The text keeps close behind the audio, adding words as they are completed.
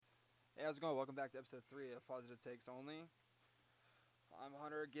Hey, how's it going? Welcome back to episode 3 of Positive Takes Only. I'm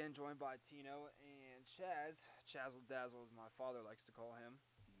Hunter again, joined by Tino and Chaz. Chazzle Dazzle, as my father likes to call him.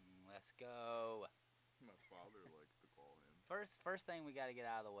 Let's go. My father likes to call him. First thing we got to get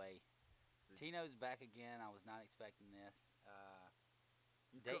out of the way. Did- Tino's back again. I was not expecting this.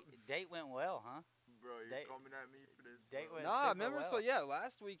 You Date went well, huh? Bro, you're Date- coming at me for this, date bro. went- Nah, super remember? well. So, yeah,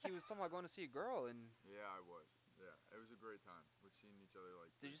 last week he was talking about going to see a girl, and Yeah, I was. Yeah, it was a great time. We've seen each other like.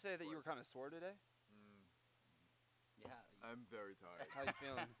 did you say that you were kind of sore today? Yeah. I'm very tired. How you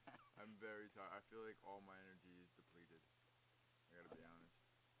feeling? I'm very tired. I feel like all my energy is depleted. I gotta be honest.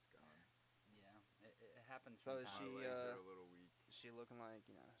 It's gone. Yeah, it happens. So is My she, legs are a little weak. Is she looking like,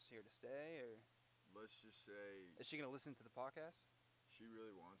 is she here to stay, or Let's just say is she going to listen to the podcast? she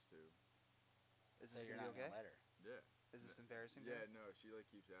really wants to. Is So this you're going to not be okay? gonna let her? Yeah. Is this embarrassing? to Yeah, her? no. She like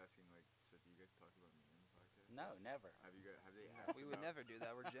keeps asking like, so do you guys talk about me in the podcast? No, never. Have you guys? Have they No, asked? we would about- never do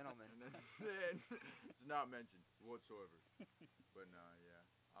that. We're gentlemen. And then it's not mentioned whatsoever. But no, yeah,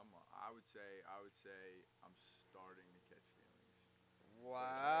 I would say I'm starting to catch feelings.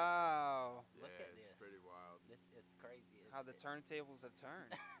 Wow. Yeah, Look at it's this. pretty wild. It's crazy. How the turntables have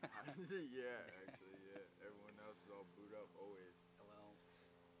turned. Yeah, actually, yeah. Everyone else is all booed up always. Well,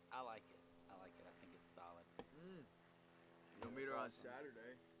 I like it. I think it's solid. You'll meet her on that's awesome.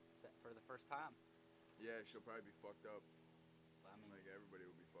 Saturday. For the first time. Yeah, she'll probably be fucked up. I mean, Like everybody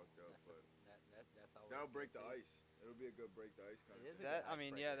will be fucked up, that's but that's always that'll good, break the too. ice. It'll be a good break the ice kind It of is thing. a good That I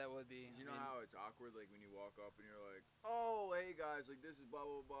mean, yeah, icebreaker. that would be. You I know mean, how it's awkward, like when you walk up and you're like, "Oh, hey guys, like this is blah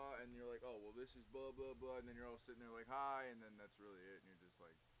blah blah," and you're like, "Oh, well this is blah blah blah," and then you're all sitting there like, "Hi," and then that's really it, and you're just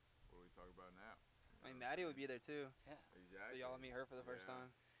like, "What do we talk about now?" I mean, Maddie would be there too. Yeah. Exactly. So y'all meet her for the first Yeah. time,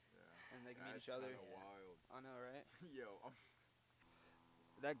 Yeah. and they can That's meet each other. kinda Yeah. wild. I know, right? Yo,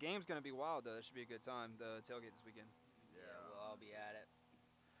 That game's gonna be wild though. It should be a good time. The tailgate this weekend. Yeah, we'll all be at it.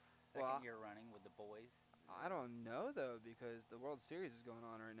 Well, Second year running with the boys. I don't know though because the World Series is going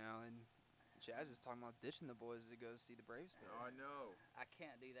on right now, and Jazz is talking about ditching the boys to go see the Braves play. I know. I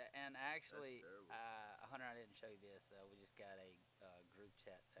can't do that. And actually, terrible. Hunter, I didn't show you this. We just got a group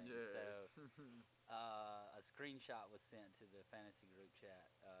chat thing. Yeah. So a screenshot was sent to the fantasy group chat.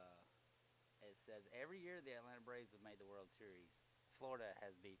 It says, every year the Atlanta Braves have made the World Series, Florida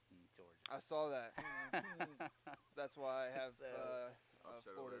has beaten Georgia. I saw that. So that's why I have So-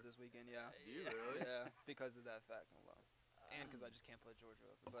 Upset Florida alert. this weekend. Yeah. Do you really? Yeah, because of that fact alone, and because I just can't put Georgia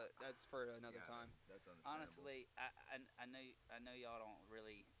up. But that's for another Yeah, time. That's understandable. Honestly, I know y'all don't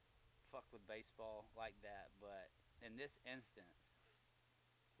really fuck with baseball like that, but in this instance,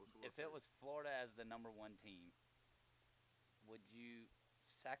 What's the World if it Series? was Florida as the number one team, would you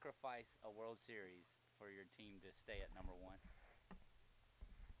sacrifice a World Series for your team to stay at number one?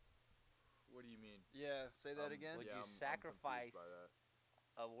 What do you mean? Yeah. Say that again. Would Yeah, you I'm confused sacrifice by that.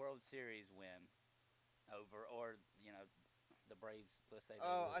 a World Series win over, or the Braves? Let's say. they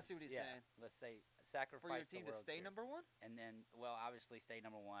Oh, I lose. see what he's Yeah, saying. let's say sacrifice For your the team to World stay Series. number one? And then, well, obviously stay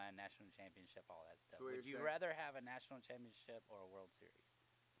number one, national championship, all that stuff. So what Would you're you saying- rather have a national championship or a World Series?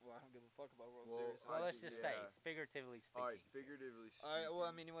 Well, I don't give a fuck about World Well, Series. Well, let's just- just yeah. say, figuratively speaking. All right, figuratively speaking. All right. Well,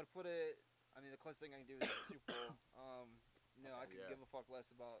 I mean, you want to put it. I mean, the closest thing I can do is the Super Bowl. No, I could Yeah. give a fuck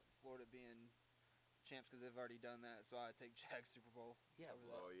less about Florida being champs because they've already done that. So I take Jags Super Bowl. Yeah, over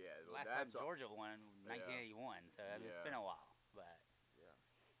that. Oh yeah, well, Last time that's Georgia won in 1981, so I mean, it's Yeah. been a while. But Yeah.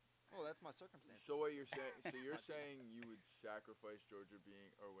 Well, that's my circumstance. So what you're saying? So you're Not saying you would sacrifice Georgia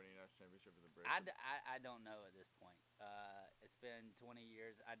being or winning a national championship for the Braves? I don't know at this point. It's been 20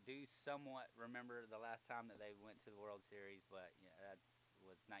 years. I do somewhat remember the last time that they went to the World Series, but yeah,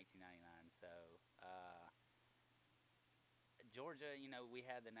 was 1999. So Georgia, we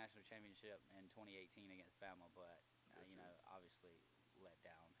had the national championship in 2018 against Bama, but Yes, sir. obviously let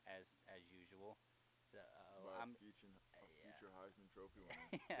down as usual. So By I'm future yeah. Heisman Trophy winner.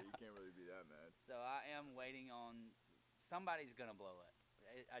 Yeah. So you can't really be that mad. So I am waiting on somebody's gonna blow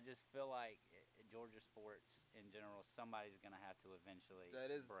it. I just feel like Georgia sports in general, somebody's gonna have to eventually. That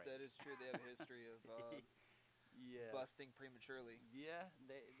is break. true. They have a history of Yeah. busting prematurely. Yeah,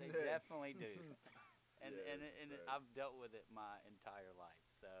 they definitely do. And Yeah, and it's and bad. I've dealt with it my entire life.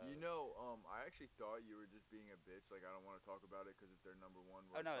 So I actually thought you were just being a bitch. Like I don't want to talk about it because if they're number one,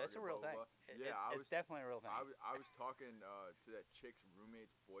 we're Oh no, it's a target, real blah, thing. blah, blah. It's, Yeah, I it's was. definitely a real thing. I was talking to that chick's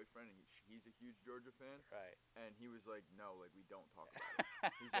roommate's boyfriend, and he's a huge Georgia fan, Right. and he was like, "No, like we don't talk about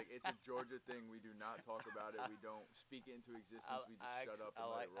it." He's like, "It's a Georgia thing. We do not talk about it. We don't speak it into existence. We just shut up and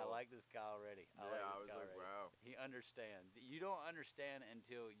let it I roll." like this guy already. Yeah, I was like, wow. He understands. You don't understand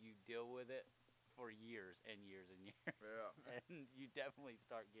until you deal with it for years and years and years. Yeah. And you definitely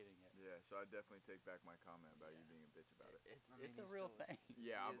start getting it. Yeah, so I definitely take back my comment about you being a bitch about it. It's a real thing.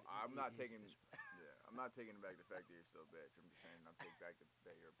 Yeah, I'm not taking. He is a bitch. Yeah, I'm not taking back the fact that you're still a bitch. I'm just saying I'll take back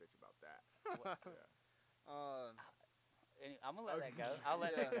that you're a bitch about that. Yeah. I'm gonna let that go. I'll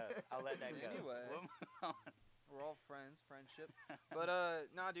let that go. I'll let that go. Anyway. We'll move on. We're all friends, friendship. But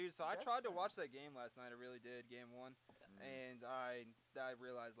nah, dude. So I Best tried to watch friends. that game last night. I really did, game 1, Mm. and I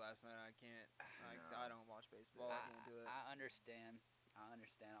realized last night I can't. No. I don't watch baseball. I can't do it. I understand.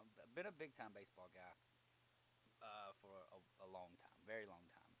 I've been a big time baseball guy for a long time, very long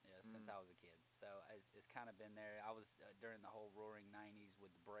time. Yeah, since I was a kid. So it's kind of been there. I was during the whole Roaring '90s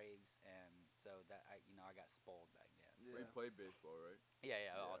with the Braves, and so that I got spoiled back then. So you played baseball, right?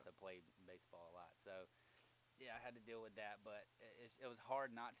 Yeah, I Yeah. also played baseball a lot. So yeah, I had to deal with that, but it was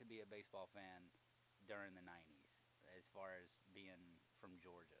hard not to be a baseball fan during the '90s, as far as being from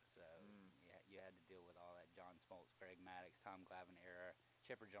Georgia. So you had to deal with all that John Smoltz, Craig Maddox, Tom Glavine era,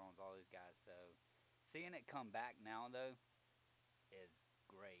 Chipper Jones, all those guys. So seeing it come back now though is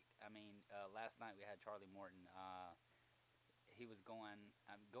great. I mean, last night we had Charlie Morton. He was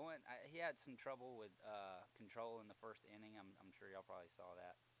he had some trouble with control in the first inning. I'm sure y'all probably saw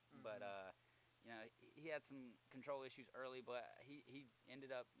that, but he had some control issues early, but he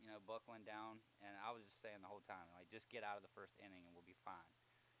ended up buckling down. And I was just saying the whole time, like, just get out of the first inning and we'll be fine.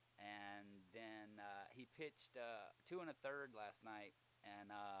 And then he pitched 2 1/3 last night and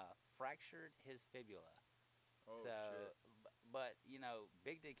fractured his fibula. Oh So, shit. but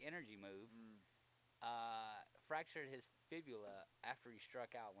big dick energy move. Fractured his fibula after he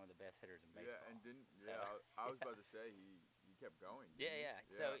struck out one of the best hitters in baseball. Yeah, and I was about to say he kept going. Yeah,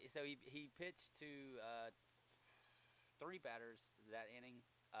 didn't he? So he pitched to 3 batters that inning,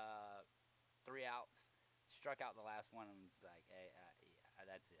 3 outs, struck out the last one, and was like, "Hey,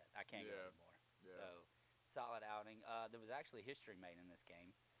 that's it. I can't go anymore." Yeah. So solid outing. There was actually history made in this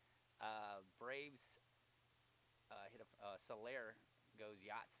game. Braves hit Soler goes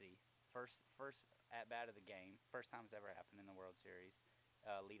Yahtzee. First at bat of the game. First time it's ever happened in the World Series.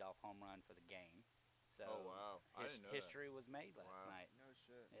 Leadoff home run for the game. So Oh wow, I didn't know history was made last night. No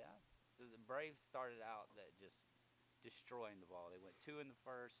shit. Yeah. So the Braves started out that just destroying the ball. They went 2 in the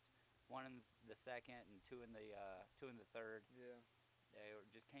first, 1 in the second, and 2 in the third. Yeah. They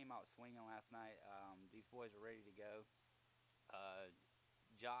just came out swinging last night. These boys are ready to go.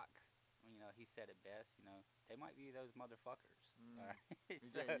 Jock, he said it best. They might be those motherfuckers. All right.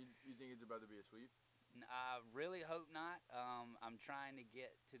 You think it's about to be a sweep? I really hope not. I'm trying to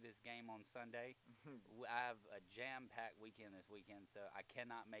get to this game on Sunday. I have a jam-packed weekend this weekend, so I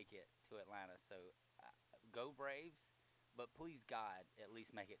cannot make it to Atlanta. So go Braves, but please God, at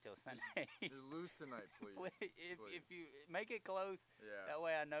least make it till Sunday. Just lose tonight, please. If you make it close, Yeah. that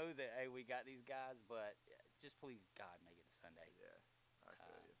way I know that hey, we got these guys. But just please God, make it to Sunday. Yeah, I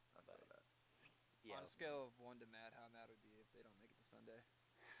feel you. I feel that. Yeah. On a scale of 1 to mad, how mad would be if they don't make it to Sunday?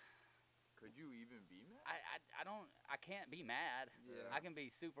 Could you even be mad? I can't be mad. Yeah. I can be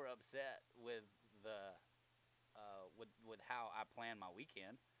super upset with the with how I plan my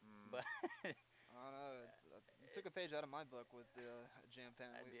weekend. But I don't know. You took a page out of my book with the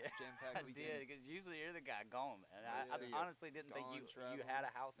jam-packed I weekend. did, because usually you're the guy going, man. I Yeah. honestly didn't think Gone, you had a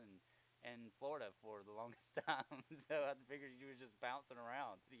house in Florida for the longest time, so I figured you were just bouncing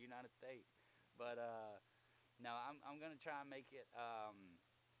around the United States. But no, I'm gonna try and make it. I'm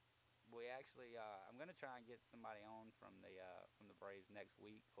gonna try and get somebody on from the Braves next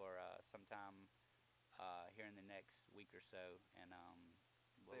week or sometime here in the next week or so, and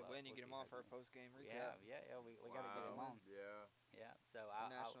They win, you we'll get see them on how for it a goes. post-game recap. Yeah. We gotta get him on. Yeah. So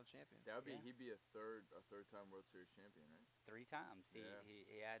National champion. That would be Yeah. he'd be a third-time World Series champion, right? 3 times. Yeah.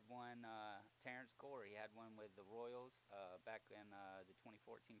 He had one. Terrence Gore. He had one with the Royals back in the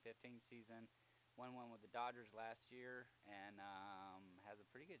 2014-15 season. Won one with the Dodgers last year, and has a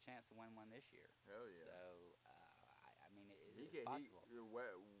pretty good chance to win one this year. Hell yeah. So I mean, it's possible.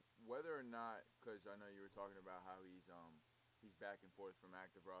 Whether or not, because I know you were talking about how he's back and forth from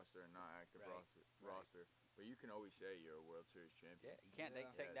active roster and not active Right. roster, but you can always say you're a World Series champion. Yeah, you can't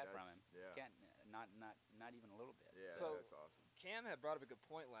Yeah. take that from him. Yeah. You can't. Not even a little bit. Yeah, So- that's awesome. Cam had brought up a good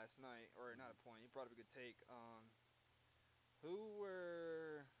point last night, or not a point. He brought up a good take. Who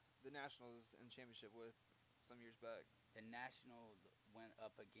were the Nationals in championship with some years back? The Nationals went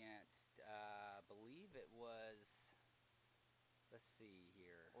up against, I believe it was. Let's see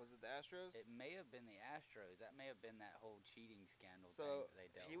here. Was it the Astros? It may have been the Astros. That may have been that whole cheating scandal So thing that they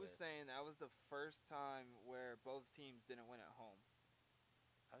dealt he was with. saying that was the first time where both teams didn't win at home.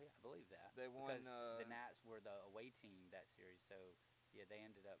 Oh yeah, I believe that. They won. Because the Nats were the away team that series, so Yeah, they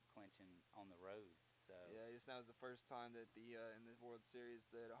ended up clinching on the road. So Yeah, I guess that was the first time that the in the World Series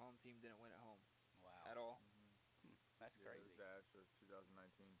that a home team didn't win at home wow, at all. that's Yeah, it crazy. was the Astros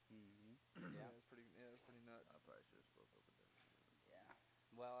 2019. Mm-hmm. Yeah, Yeah. it was pretty nuts. I probably should have spoke up with that. Yeah.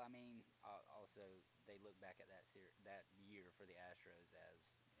 Well, I mean, also they look back at that year for the Astros as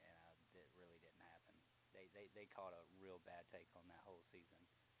that really didn't happen. They caught a real bad take on that whole season.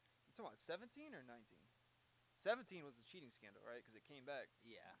 You talking about 17 or 19? 17 was the cheating scandal, right? Because it came back.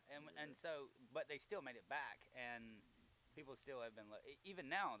 Yeah, Yeah. and so, but they still made it back, and people still have been even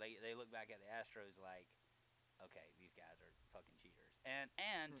now they look back at the Astros like, okay, these guys are fucking cheaters.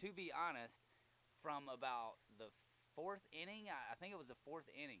 And to be honest, from about the fourth inning, I think it was the fourth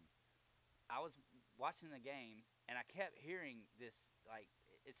inning, I was watching the game and I kept hearing this like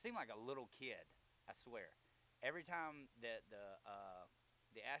it seemed like a little kid. I swear, every time that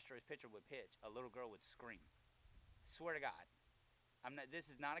the Astros pitcher would pitch, a little girl would scream. Swear to God, I'm not. This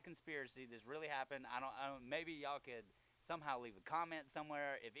is not a conspiracy. This really happened. I don't. Maybe y'all could somehow leave a comment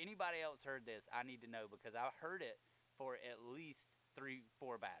somewhere. If anybody else heard this, I need to know because I heard it for at least 3,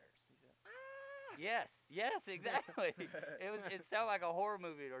 4 batters. He said, Yes, exactly. It sounded like a horror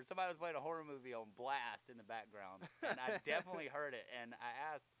movie or somebody was playing a horror movie on blast in the background, and I definitely heard it. And I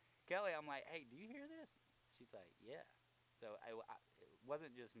asked Kelly, I'm like, "Hey, do you hear this?" She's like, "Yeah." So it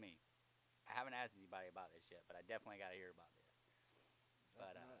wasn't just me. I haven't asked anybody about this yet, but I definitely got to hear about this.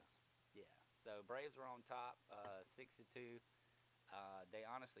 "That's But nuts." yeah, so Braves were on top, 6-2. They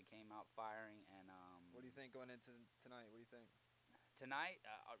honestly came out firing, and What do you think going into tonight? What do you think? tonight,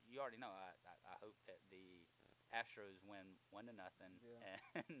 you already know. I hope that the Astros win 1-0, Yeah.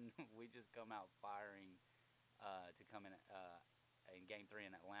 and we just come out firing to come in Game 3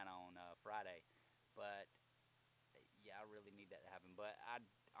 in Atlanta on Friday. But yeah, I really need that to happen. But I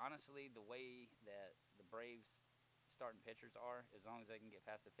honestly, the way that the Braves starting pitchers are, as long as they can get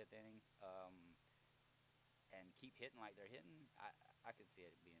past the fifth inning and keep hitting like they're hitting, I could see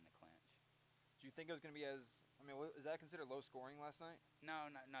it being a clinch. Do you think it was going to be as? I mean, is that considered low scoring last night?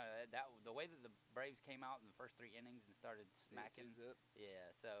 No. That the way that the Braves came out in the first 3 innings and started smacking. 8-2 zip. Yeah,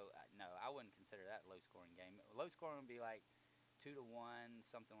 so no, I wouldn't consider that a low scoring game. Low scoring would be like 2-1,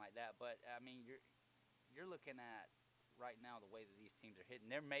 something like that. But I mean, you're looking at right now the way that these teams are hitting.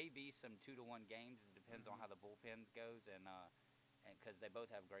 There may be some 2-1 games. It depends on how the bullpen goes and because they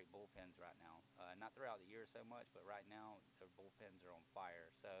both have great bullpens right now. Not throughout the year so much, but right now their bullpens are on fire.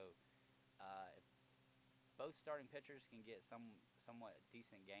 So if both starting pitchers can get somewhat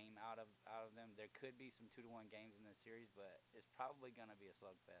decent game out of them, there could be some 2-1 games in this series, but it's probably going to be a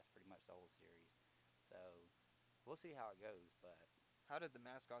slugfest pretty much the whole series. So we'll see how it goes. But How did the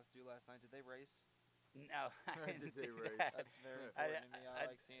mascots do last night? Did they race? no, I didn't Did they see race? that. That's very important to me. I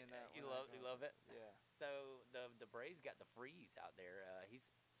like seeing that. You when I love go. it. Yeah. So the Braves got the freeze out there. He's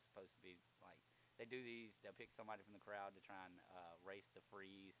supposed to be like they do these. They'll pick somebody from the crowd to try and race the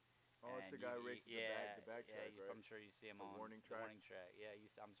freeze. Oh, it's And the guy who races the back track, right? I'm sure you see him The on warning the track? warning track. Yeah,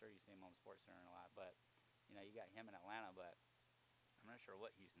 I'm sure you see him on Sports Center a lot. But you know, you got him in Atlanta, but I'm not sure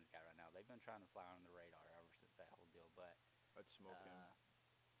what Houston's got right now. They've been trying to fly under the radar ever since that whole deal. But I'd smoke him.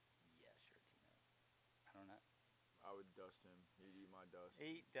 yeah, sure, Tino. I don't know. I would dust him. He'd eat my dust.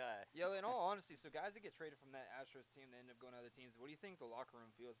 Eat dust. Yo, in all honesty, so guys that get traded from that Astros team that end up going to other teams, what do you think the locker room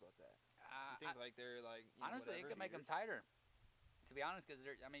feels about that? You think like they're like honestly, it could make them tighter. To be honest, because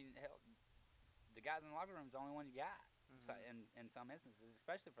I mean, hell, the guys in the locker room is the only one you got. So in some instances,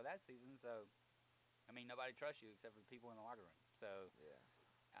 especially for that season. So, I mean, nobody trusts you except for the people in the locker room. So, Yeah.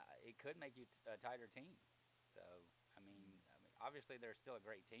 it could make you a tighter team. So, I mean, obviously they're still a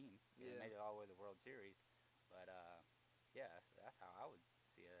great team. They Yeah. made it all the way to the World Series, but yeah, so that's how I would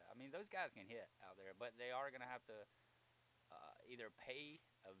see it. I mean, those guys can hit out there, but they are going to have to either pay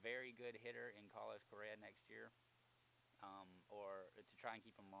a very good hitter in Carlos Correa next year, or to try and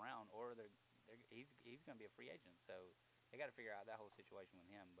keep him around, or he's going to be a free agent. So they got to figure out that whole situation with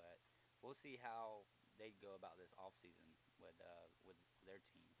him. But we'll see how they go about this off season with their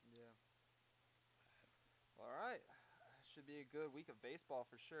team. Yeah. Well, all right. Should be a good week of baseball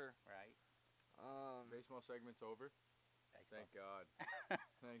for sure. Right? Baseball segment's over. Baseball. Thank God.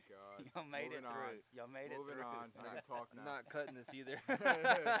 Thank God. Y'all made Moving it through. on. Y'all made it Moving through. on. I can talk now. Not cutting this either.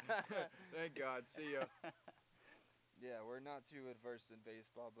 Thank God. See ya. Yeah, we're not too adverse in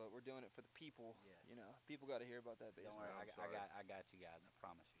baseball, but we're doing it for the people. Yes. You know, people got to hear about that Don't baseball. worry, I'm sorry. I got you guys. I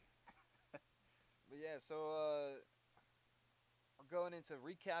promise you. But yeah, so we're going into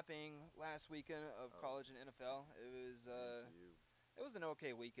recapping last weekend of college and NFL. Thank you. It was an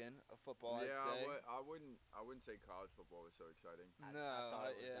okay weekend of football, Yeah, I'd say. I wouldn't say college football was so exciting. I No,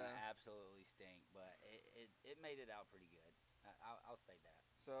 thought it was yeah. gonna absolutely stink, but it made it out pretty good. I'll say that.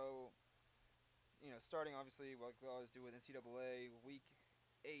 So, starting obviously like we always do with NCAA week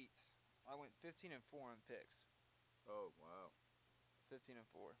 8, I went 15-4 on picks. Oh wow. 15-4.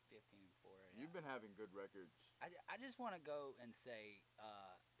 15-4. You've been having good records. I just want to go and say,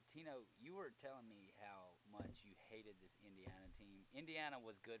 Tino, you were telling me how much you hated this Indiana team. Indiana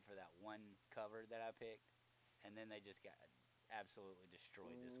was good for that one cover that I picked, and then they just got absolutely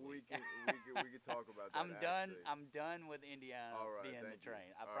destroyed this week. We could talk about that. I'm done. actually. I'm done with Indiana All right, being the thank you.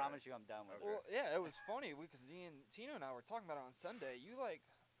 train. I All promise right. you, I'm done with Okay. it. Well, yeah, it was funny because me and Tino and I were talking about it on Sunday.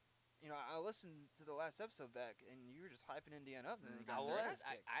 I listened to the last episode back, and you were just hyping Indiana up, and then they I got their was. ass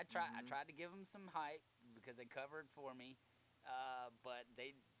kicked. I Mhm. tried to give them some hype because they covered for me, but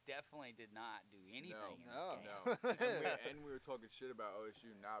they definitely did not do anything in No. this game. No. and we were talking shit about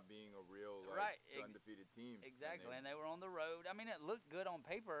OSU not being a real Right, undefeated team. Exactly, and they were on the road. I mean, it looked good on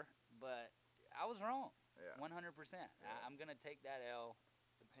paper, but I was wrong. Yeah. 100%. Yeah. I'm gonna take that L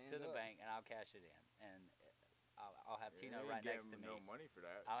Hands to the up. bank, and I'll cash it in, and I'll have Tino You right ain't getting next to me. no money for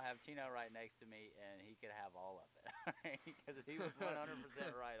that. I'll have Tino right next to me, and he could have all of it because he was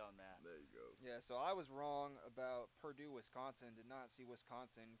 100% right on that. There you go. Yeah, so I was wrong about Purdue, Wisconsin. Did not see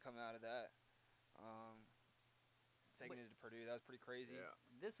Wisconsin come out of that. Taking it to Purdue, that was pretty crazy. Yeah.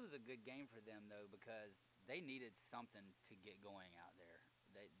 This was a good game for them though because they needed something to get going out there.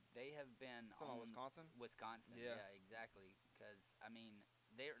 They have been Talking about on Wisconsin? Wisconsin, Yeah. yeah, exactly. Because I mean,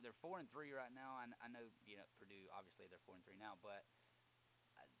 they're 4-3 right now. I know Purdue. Obviously, they're 4-3 now, but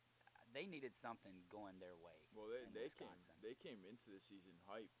they needed something going their way. Well, in Wisconsin. they came into the season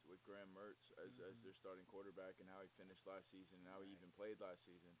hyped with Graham Mertz as their starting quarterback and how he finished last season and how he even played last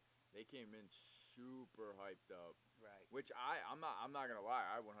season. They came in super hyped up, Right. which I'm not gonna lie,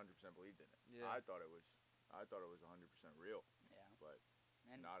 I 100% believed in it. Yeah. I thought it was 100% real, Yeah. but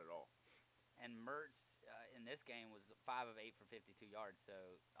And not at all. And Mertz in this game was 5 of 8 for 52 yards.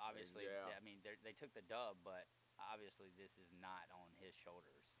 So obviously, Yeah. I mean, they took the dub, but obviously this is not on his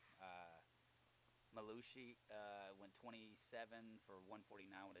shoulders. Malushi went 27 for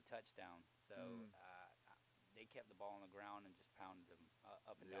 149 with a touchdown. So they kept the ball on the ground and just pounded them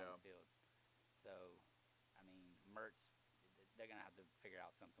up and down the field. So, I mean, Mertz, they're going to have to figure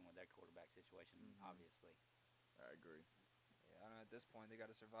out something with their quarterback situation, obviously. I agree. Yeah, I know at this point they got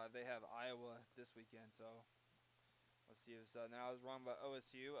to survive. They have Iowa this weekend, so let's see if now I was wrong about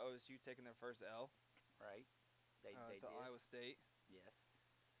OSU. OSU taking their first L. Right. They to did. Iowa State. Yes.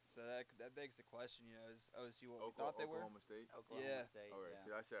 So that begs the question, is OSU what we thought they were? Oklahoma State. Oklahoma State. Okay, yeah.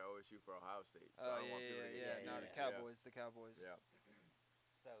 because I said OSU for Ohio State. So Oh, I don't want people to get No, confused. the Cowboys. The Cowboys. Yeah.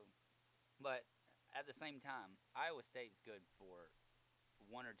 So, but at the same time, Iowa State's good for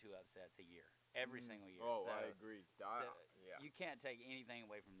 1 or 2 upsets a year, every single year. Oh, so, I agree. Yeah. You can't take anything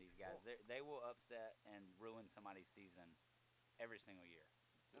away from these guys. They will upset and ruin somebody's season every single year.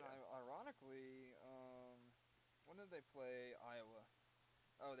 And ironically, when did they play Iowa?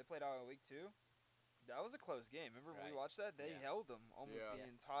 Oh, they played Iowa week 2. That was a close game. Remember when we Right. watched that? They Yeah. held them almost the Yeah.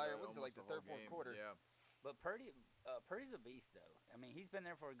 entire. Yeah, Went to like the almost third, whole fourth game. quarter. Yeah. But Purdy's a beast, though. I mean, he's been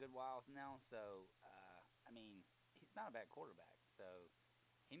there for a good while now. So, I mean, he's not a bad quarterback. So,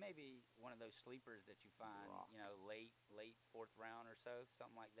 he may be one of those sleepers that you find, late 4th round or so,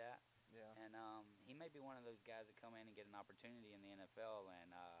 something like that. Yeah. And he may be one of those guys that come in and get an opportunity in the NFL,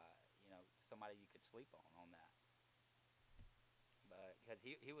 and somebody you could sleep on that. But because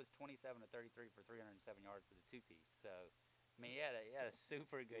he was 27 to 33 for 307 yards with a 2-piece, so I mean he had a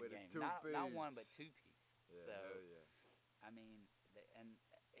super good With a game. two-piece. Not one but 2-piece. Yeah. So Hell yeah. I mean, and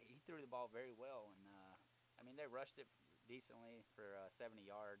he threw the ball very well, and I mean they rushed it decently for 70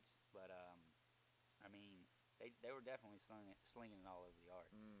 yards, but I mean they were definitely slinging it all over the yard.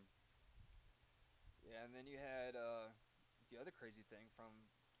 Yeah, and then you had the other crazy thing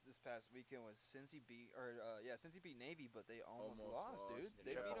from this past weekend was Cincy beat Navy, but they almost lost, dude. The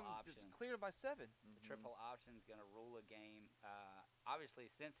They beat triple them, option. just cleared them by 7. The triple option is going to rule a game. Obviously,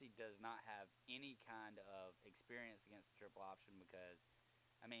 Cincy does not have any kind of experience against the triple option because,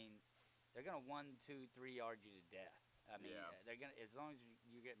 I mean, they're going to 1, 2, 3 yard you to death. I mean, they're going to, as long as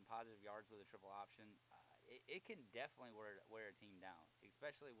you're getting positive yards with a triple option, it can definitely wear a team down,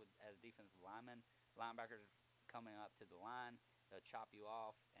 especially as defensive linebackers coming up to the line. They'll chop you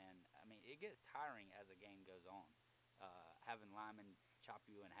off, and I mean it gets tiring as the game goes on. Having linemen chop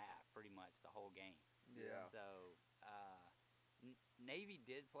you in half pretty much the whole game. Yeah. So Navy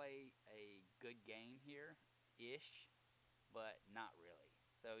did play a good game here, ish, but not really.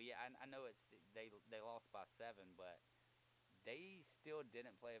 So yeah, I know they lost by 7, but they still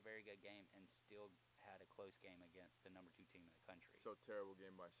didn't play a very good game and still had a close game against the number 2 team in the country. So terrible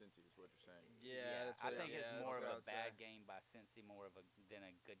game by Cincy is what you're saying. Yeah, that's I what- think yeah, it's that's more of what I a would bad say. game by Cincy, than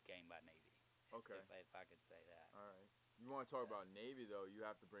a good game by Navy. Okay. If I could say that. All right. You want to talk Yeah. about Navy though? You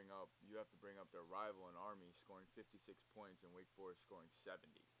have to bring up their rival in Army scoring 56 points and Wake Forest scoring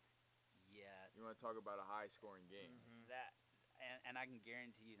 70. Yeah. You want to talk about a high scoring game? Mhm. That and I can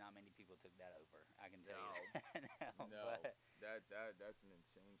guarantee you, not many people took that over. I can tell No. you that now. No, But that's an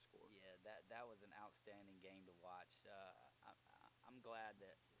insane score. yeah, that was an outstanding game to watch. I'm glad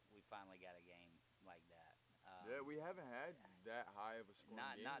that we finally got a game like that. Yeah, we haven't had that high of a scoring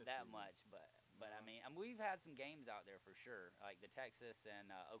game. Not this that season. much, but I No. mean, we've had some games out there for sure, like the Texas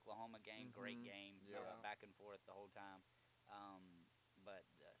and Oklahoma game, great Mhm. game, Yeah. back and forth the whole time. But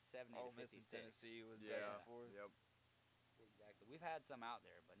 70 Ole to Miss 56. and Tennessee was back Yeah. and forth. Yep. Exactly. We've had some out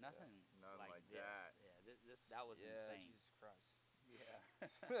there, but nothing Nothing like this. that. Yeah, that was Yeah, insane. Jesus Christ. Yeah.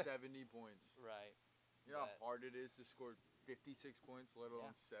 70 points. Right. You know how But- hard it is to score 56 points, let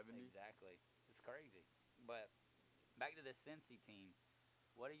alone 70. Exactly. It's crazy. But back to the Cincy team.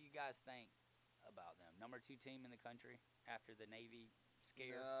 What do you guys think about them? Number 2 team in the country after the Navy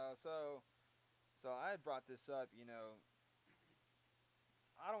scare. No, so I had brought this up.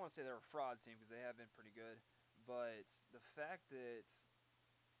 I don't want to say they're a fraud team because they have been pretty good, but the fact that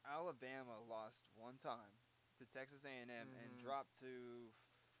Alabama lost one time to Texas A&M and Mhm. dropped to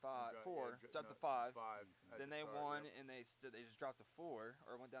Yeah, four, dr- dropped no, to five. at Then the they start, won yep. and they just dropped to 4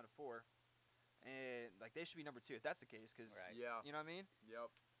 or went down to 4, and like they should be number 2 if that's the case because Right. Yeah. you know what I mean.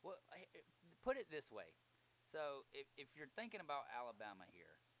 Yep. Well, put it this way. So if you're thinking about Alabama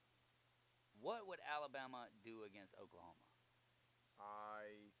here, what would Alabama do against Oklahoma?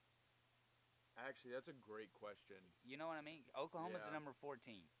 Actually, that's a great question. You know what I mean? Oklahoma's the Yeah. number 4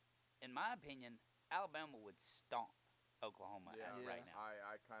 team. In my opinion, Alabama would stomp Oklahoma Yeah. right now.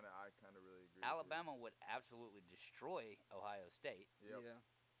 I kind of really agree. Alabama would absolutely destroy Ohio State. With you. Yep. Yeah.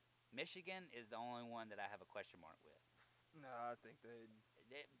 Michigan is the only one that I have a question mark with. No, I think they'd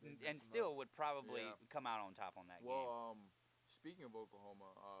They- They'd mix and 'em still would probably Yeah. come out on top on that game. Well, speaking of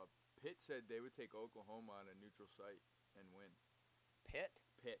Oklahoma, Pitt said they would take Oklahoma on a neutral site and win. Pitt,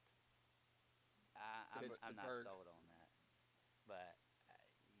 Pitt. I'm not Pittsburgh. sold on that. But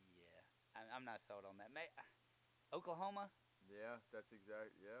yeah, I'm not sold on that. Oklahoma, Yeah, that's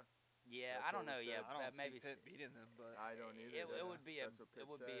exact. Yeah. yeah, That's I don't what know. we Yeah, said. I don't maybe see Pitt beating them, but I don't either. It That's- would be that's what Pitt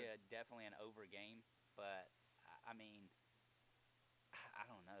said. definitely an over game, but I mean, I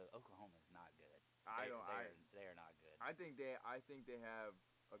don't know. Oklahoma's not good. They are not good. I think they have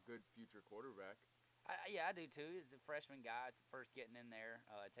a good future quarterback. I do too. He's a freshman guy, first getting in there,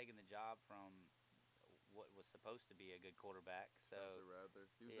 taking the job from what was supposed to be a good quarterback. So Spencer Rattler.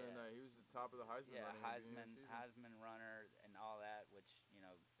 He was yeah. he was the top of the Heisman yeah, running at the beginning of the season. Heisman runner and all that, which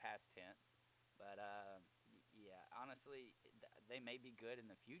past tense. But yeah, honestly, they may be good in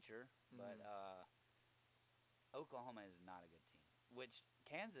the future, but Oklahoma is not a good team. Which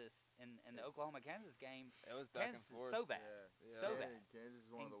Kansas in the It's- Oklahoma-Kansas game, it was back Kansas and forth. is so bad. Yeah. So Yeah, bad. Kansas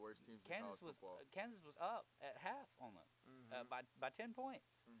is one of And the worst teams in Kansas college football. Kansas was up at half almost Mhm. by 10 points.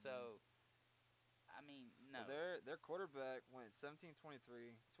 Mhm. So I mean, no. So their quarterback went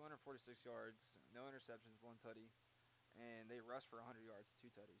 17-23, 246 yards, no interceptions, one tutty, and they rushed for 100 yards, 2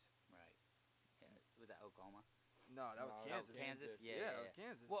 tutties. Right. Yeah, was that Oklahoma? No, that was No, Kansas. Kansas? Yeah, that was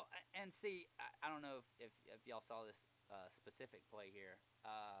Kansas. Well, and see, I don't know if y'all saw this specific play here.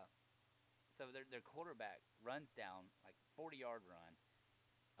 So their quarterback runs down like 40-yard run,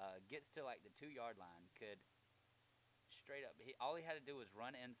 gets to like the 2-yard line, could straight up. All he had to do was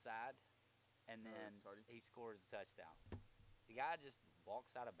run inside, and then tutty. he scores a touchdown. The guy just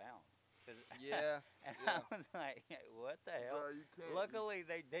walks out of bounds. Yeah, and yeah. I was like, what the hell? Bro, you can't. Luckily,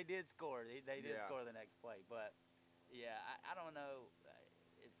 they did score. They did Yeah. score the next play, but yeah, I don't know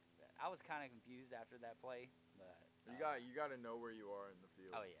if I was kind of confused after that play, but You got to know where you are in the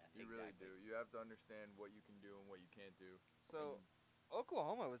field. Oh, yeah, You really exactly. do. You have to understand what you can do and what you can't do. So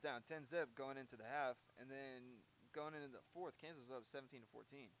Oklahoma was down 10-zip going into the half, and then going into the fourth, Kansas was up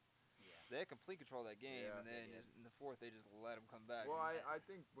 17-14. yeah, So they had complete control of that game, Yeah. and then They did. in the fourth, they just let them come back. Well, and- I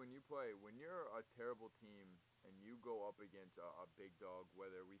think when you're a terrible team and you go up against a big dog,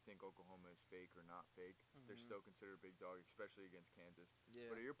 whether we think Oklahoma is fake or not fake, they're Mhm. still considered a big dog, especially against Kansas. yeah.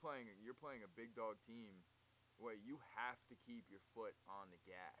 But if you're playing a big dog team, you have to keep your foot on the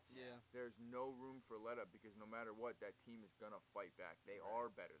gas. Yeah. There's no room for let up because no matter what, that team is gonna fight back. They Right. are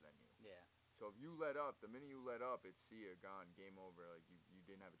better than you. yeah, So if you let up, the minute you let up, it's see ya, gone, game over. Like you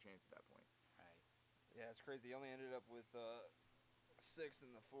didn't have a chance at that point. right. Yeah, it's crazy. They only ended up with 6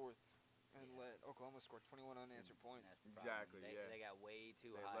 in the fourth and Yeah. let Oklahoma score 21 unanswered points. That's the Exactly, problem. yeah. They got way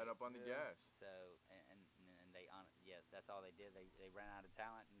too They high. let up on the Yeah. gas. So yeah, that's all they did. They ran out of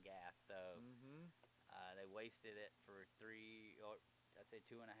talent and gas, so they wasted it for I'd say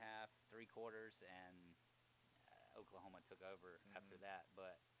 2.5, 3 quarters, and Oklahoma took over after that.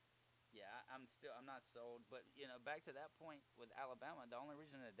 But yeah, I'm not sold. But back to that point with Alabama, the only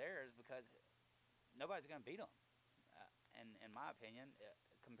reason they're there is because nobody's going to beat them, and in my opinion,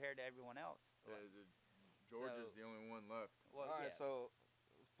 compared to everyone else. Georgia's the only one left. Well, all right, yeah. so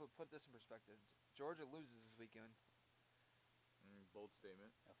let's put this in perspective. Georgia loses this weekend. Bold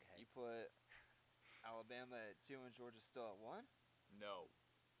statement. Okay. You put Alabama at 2 and Georgia still at 1. No.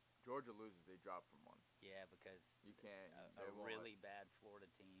 Georgia loses, they drop from 1. Yeah, because you can't. A really bad Florida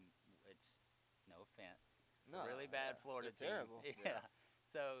team, which, no offense, No, really bad Florida team. Terrible. Yeah.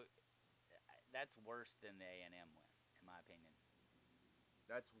 So that's worse than the A&M win, in my opinion.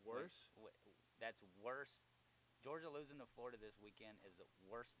 That's worse. That's worse. Georgia losing to Florida this weekend is a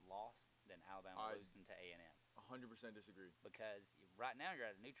worse loss than Alabama losing to A&M. 100% disagree. Because right now you're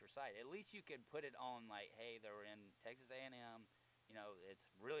at a neutral site. At least you could put it on like, hey, they were in Texas A&M. It's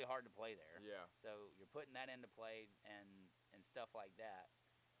really hard to play there. Yeah. So you're putting that into play and stuff like that.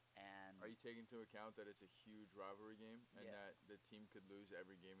 And are you taking into account that it's a huge rivalry game and that the team could lose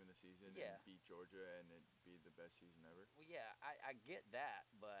every game in the season and beat Georgia and it be the best season ever? Well, yeah, I get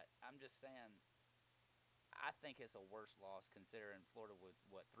that, but I'm just saying I think it's a worse loss considering Florida with,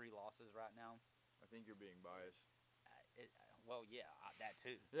 3 losses right now. I think you're being biased. Well, yeah, that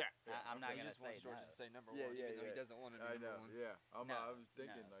too. Yeah. I'm not going to say Georgia to say number 1, yeah, even though he doesn't want to be number 1. Yeah, I was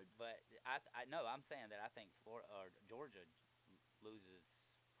thinking like. But I know I'm saying that I think Florida or Georgia loses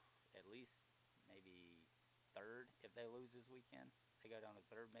at least maybe 3rd if they lose this weekend. They go down to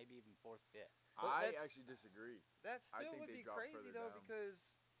 3rd, maybe even 4th, 5th. I actually disagree. That still would be crazy though, because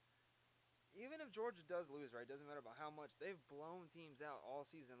even if Georgia does lose, right, it doesn't matter about how much they've blown teams out all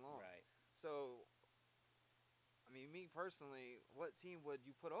season long. Right. So, I mean, me personally, what team would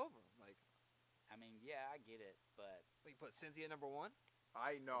you put over? Like, I mean, yeah, I get it, but you put Cincy at number 1.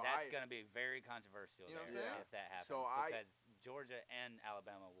 I know that's going to be very controversial. You know what I'm saying? If that happens, so because Georgia and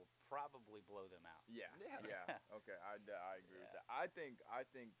Alabama will probably blow them out. Yeah. Okay, I agree with that. I think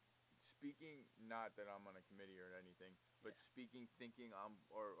speaking, not that I'm on a committee or anything, but thinking I'm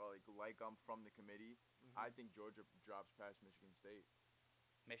like I'm from the committee. I think Georgia drops past Michigan State.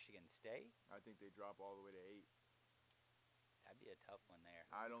 Michigan State? I think they drop all the way to 8. That'd be a tough one there.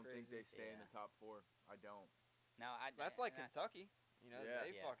 I don't think they stay in the top 4. I don't. No, that's like Kentucky.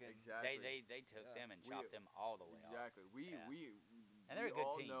 They fucking exactly. They took them and chopped them all the way off. Exactly. We and they're a good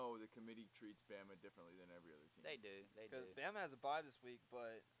all team. know the committee treats Bama differently than every other team. They do. Because Bama has a bye this week,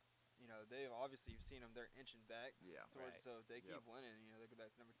 but they obviously you've seen them. They're inching back. Yeah. So if they keep winning, they go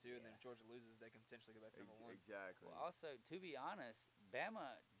back to number 2, and then if Georgia loses, they can potentially go back to number 1. Exactly. Well, also to be honest,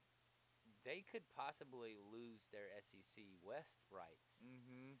 Bama, they could possibly lose their SEC West rights.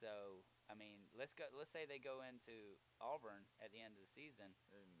 So I mean, let's say they go into Auburn at the end of the season,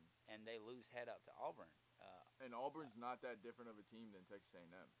 and they lose head up to Auburn. And Auburn's not that different of a team than Texas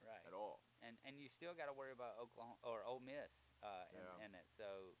A&M at all. And you still got to worry about Oklahoma or Ole Miss in it.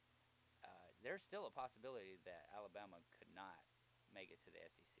 So there's still a possibility that Alabama could not make it to the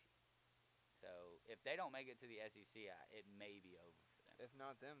SEC. So if they don't make it to the SEC, it may be over for them. If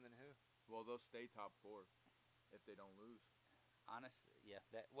not them, then who? Well, they'll stay top 4 if they don't lose. Honestly, yeah.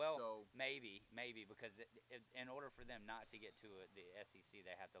 Maybe because in order for them not to get to the SEC,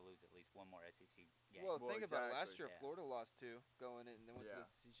 they have to lose at least one more SEC game. Well, think about it. Last year, Florida lost 2 going in, and then went to the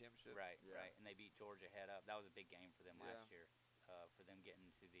SEC championship. Right, and they beat Georgia head up. That was a big game for them last year, for them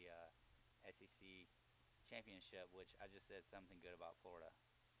getting to the SEC championship. Which I just said something good about Florida.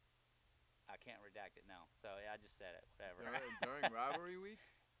 I can't redact it now, so I just said it. Whatever. During rivalry week.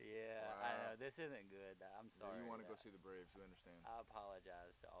 Yeah, wow. I know. This isn't good. I'm sorry. You want to go see the Braves. We understand. I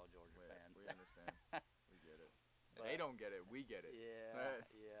apologize to all Georgia fans. We understand. We get it. They don't get it. We get it. Yeah,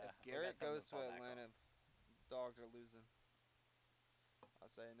 If Garrett goes to Atlanta, Dogs are losing.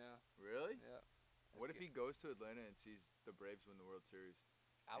 I'll say it now. Really? Yeah. What if he goes to Atlanta and sees the Braves win the World Series?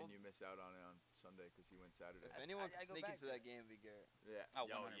 And you miss out on it on Sunday because he went Saturday. If anyone can sneak into that game, it'd be Garrett. Yeah. Oh,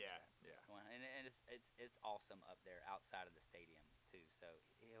 100%. Yeah. And it's awesome up there outside of the stadium too. So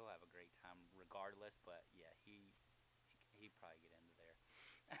he'll have a great time regardless. But yeah, he'd probably get into there.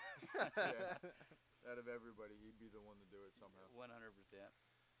 Out of everybody, he'd be the one to do it somehow. 100%.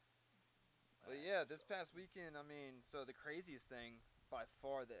 But yeah, this past weekend, I mean, so the craziest thing by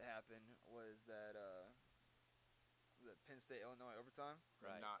far that happened was that the Penn State Illinois overtime.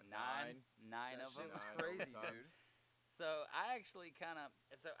 Right. Nine Nine that of them. Shit was crazy, dude. So I actually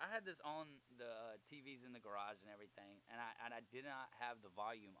I had this on the TVs in the garage and everything, and I did not have the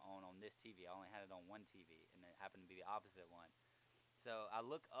volume on this TV. I only had it on one TV, and it happened to be the opposite one. So I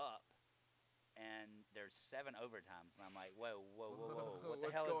look up, and there's 7 overtimes, and I'm like, whoa, what the What's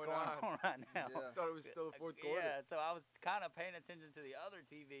hell is going going on? on right now? Yeah. I thought it was still the fourth quarter. Yeah, so I was kind of paying attention to the other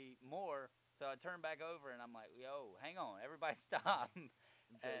TV more. So I turned back over, and I'm like, yo, hang on, everybody stop.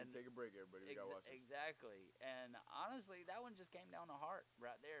 And take a break, everybody. We got to watch this. exactly. And honestly, that one just came down to heart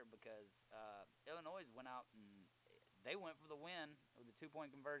right there because Illinois went out and they went for the win with the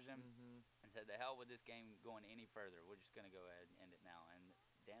 2-point conversion and said, the hell with this game going any further. We're just going to go ahead and end it now. And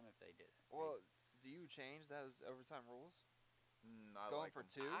damn if they didn't. Well, do you change those overtime rules? I Going like for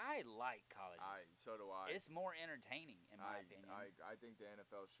 2? 'em. I like colleges. So do I. It's more entertaining, in my opinion. I think the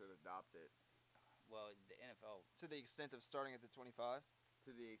NFL should adopt it Well, the NFL. To the extent of starting at the 25?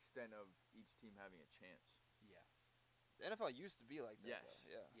 to the extent of each team having a chance. Yeah. The NFL used to be like that, Yes.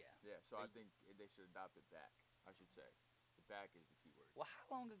 though. Yeah. Yeah. Yeah, so I They- think they should adopt it back. I should say, the back is the key word. Well, how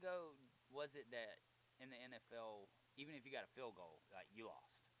long ago was it that in the NFL, even if you got a field goal, like you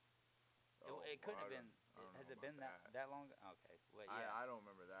lost? It couldn't have been. Has it been that long? Okay. Well, yeah. I don't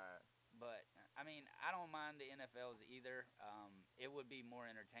remember that. But I mean, I don't mind the NFLs either. It would be more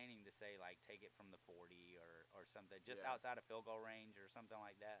entertaining to say like take it from the 40 or something, just Yeah. outside of field goal range or something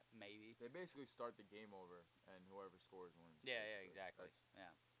like that, maybe. They basically start the game over, and whoever scores wins. Yeah, basically. exactly. That's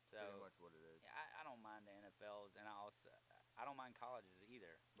Yeah. pretty So much what it is. yeah, I don't mind the NFLs, and I don't mind colleges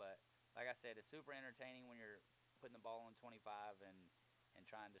either. But like I said, it's super entertaining when you're putting the ball on 25 and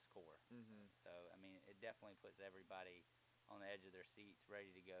trying to score. So I mean, it definitely puts everybody on the edge of their seats,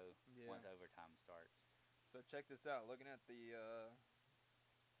 ready to go Yeah. once overtime starts. So check this out. Looking at the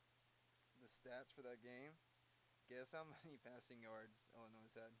stats for that game, guess how many passing yards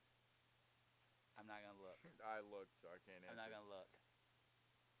Illinois had? I'm not gonna look. I looked, so I can't answer. I'm not gonna look.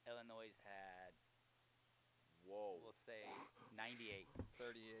 Illinois had, Whoa. we'll say, 98.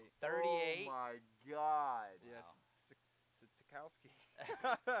 38. 38. Oh my God. Yes. Wow. Sikowski.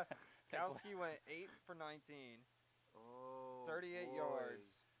 Sikowski went 8 for 19, Oh. 38 boy. yards,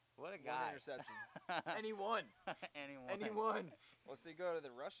 What a 1 guy. interception. Anyone. Anyone. Anyone. Well, so you go to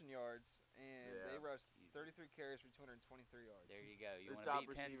the rushing yards, and Yeah. they rushed Jesus. 33 carries for 223 yards. There you go. You The want to top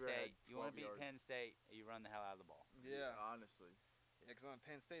beat Penn receiver had State. You want to 12 beat yards. Penn State. You run the hell out of the ball. Yeah. Honestly. Yeah, because on the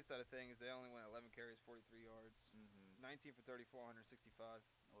Penn State side of things, they only went 11 carries, 43 yards, 19 for 34, 165.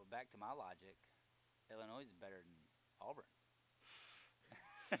 Well, back to my logic, Illinois is better than Auburn.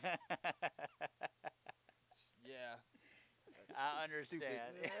 Yeah. I Stupid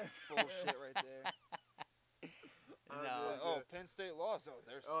understand. bullshit right there. No. It's like, oh, Penn State lost. Oh,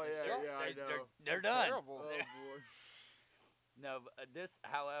 they're Oh, they yeah, suck. yeah, I know. They're done. Terrible. Oh They're- boy. No, but this,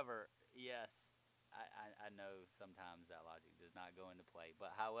 however, yes, I know sometimes that logic does not go into play.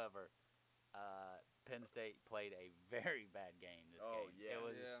 But however, Penn State played a very bad game this Oh, game. yeah. It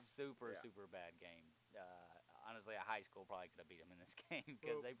was Yeah. a super, Yeah. super bad game. Honestly, a high school probably could have beat them in this game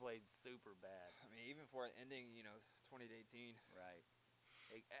because they played super bad. I mean, even for it ending, 20 to 18. Right.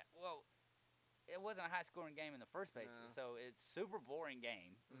 Well, it wasn't a high-scoring game in the first place, No. so it's super boring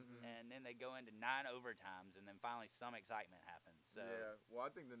game. Mhm. And then they go into 9 overtimes, and then finally some excitement happens. So Yeah. Well, I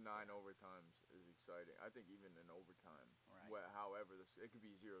think the 9 overtimes is exciting. I think even in overtime, Right. however, it could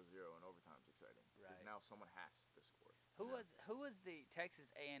be 0-0 and overtime's exciting. Because Right. now someone has to score. who you know? was the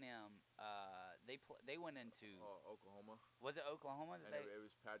Texas A&M? They went into Oklahoma. was it Oklahoma? That And they, it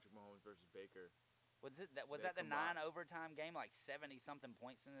was Patrick Mahomes versus Baker. was they that the 9 combined. overtime game? Like 70-something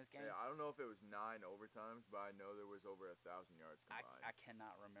points in this game. Yeah, I don't know if it was 9 overtimes, but I know there was over 1,000 yards combined. I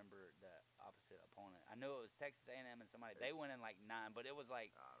cannot remember the opposite opponent. I know it was Texas A&M and somebody. They went in like 9, but it was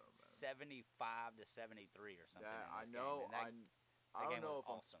like I don't know. 75 to 73 or something. That, in I this know. Game. And I game don't know was if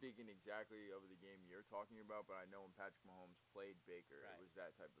I'm awesome. speaking exactly of the game you're talking about, but I know when Patrick Mahomes played Baker, Right. it was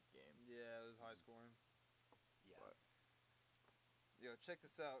that type of game. Yeah, it was high scoring. yeah. But Yo, check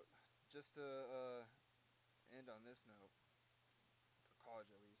this out. Just to end on this note, for college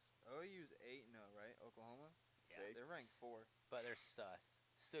at least. OU's 8-0, right? Oklahoma? Yeah. They- They're ranked 4. But they're sus.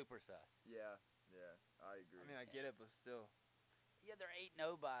 Super sus. yeah, I agree. I mean, I get it, but still. Yeah, they're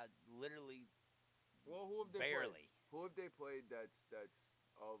 8-0 by literally well, who have they barely. played? Who have they played that's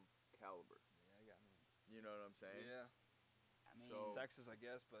of caliber? Yeah, I got me. You know what I'm saying? Yeah. I mean, So- Texas, I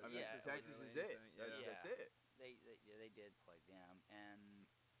guess, but I mean, Yeah, Texas wasn't is really it. anything. That's, Yeah. that's it. they did play them, and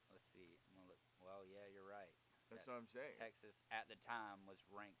let's see. I'm gonna look. Well, yeah, you're right. That's what I'm saying. Texas at the time was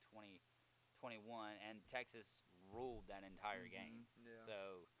ranked 21, and Texas ruled that entire game. Yeah.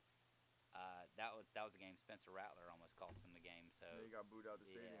 So that was a game. Spencer Rattler almost cost them the game. So They got booed out the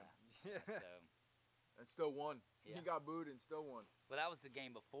stadium. yeah. Yeah. So And still won. Yeah. He got booed and still won. Well, that was the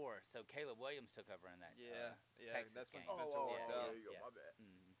game before. So Caleb Williams took over in that Yeah, Texas that's when game. Spencer walked yeah, out. There you go. Yeah. My bad.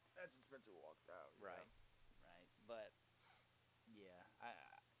 Mhm. That's when Spencer walked out. Right. But yeah,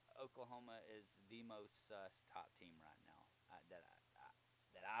 Oklahoma is the most sus top team right now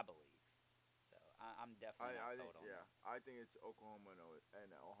that I believe. So I'm definitely not sold on yeah, them. I think it's Oklahoma and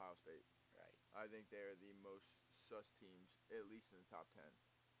Ohio State. Right. I think they're the most sus teams, at least in the top 10.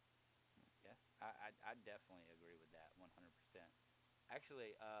 Yes, I definitely agree with that 100%.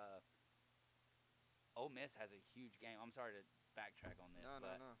 Actually, Ole Miss has a huge game. I'm sorry to backtrack on this,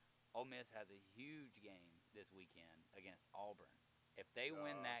 but No. Ole Miss has a huge game this weekend against Auburn. If they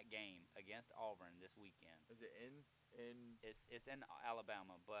win that game against Auburn this weekend, Is it in? it's in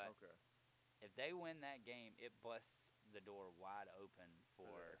Alabama, but Okay. if they win that game, it busts the door wide open For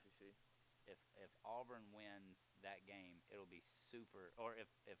for the SEC. if Auburn wins that game, it'll be super. Or if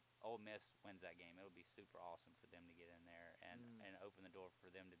Ole Miss wins that game, it'll be super awesome for them to get in there and open the door for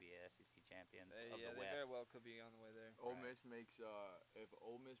them to be SEC champions of Yeah, the they West. very well could be on the way there. Ole Right. Miss makes if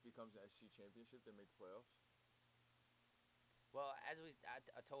Ole Miss becomes an SEC championship, they make the playoffs. Well, as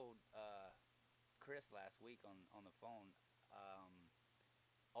I told Chris last week on the phone,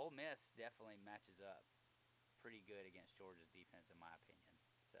 Ole Miss definitely matches up pretty good against Georgia's defense, in my opinion.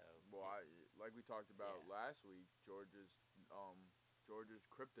 So Well, like we talked about Yeah. last week, Georgia's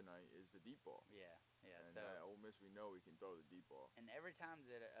kryptonite is the deep ball. yeah. And So Ole Miss, we know we can throw the deep ball. and every time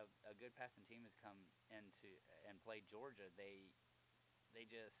that a good passing team has come into and played Georgia, they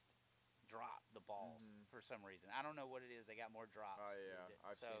just drop the balls for some reason. I don't know what it is. They got more drops. Oh yeah,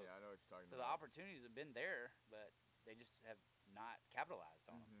 I've so, seen it. I know what you're talking So the about. opportunities have been there, but they just have not capitalized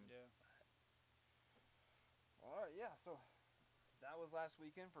on them. Yeah. All right, yeah. So that was last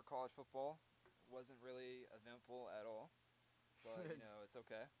weekend for college football. Wasn't really eventful at all, but it's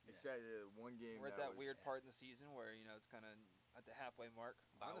okay. Except one game. We're at that that was, weird part in the season where it's kind of at the halfway mark.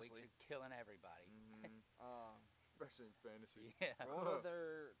 Bye Honestly, weeks are killing everybody. especially in fantasy. Yeah. going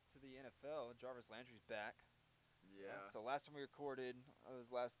over to the NFL, Jarvis Landry's back. Yeah. So last time we recorded, it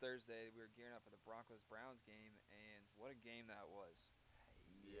was last Thursday. We were gearing up for the Broncos-Browns game, and what a game that was.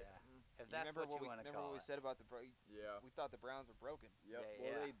 Yeah. If You that's remember what you we want to remember call what we it. said about Yeah. we thought the Browns were broken. Yep. Yeah,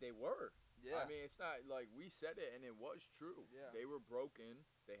 Well, yeah. they were. Yeah. I mean, it's not like we said it, and it was true. Yeah. They were broken.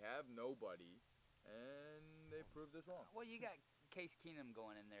 They have nobody, and they proved us wrong. Well, you got Case Keenum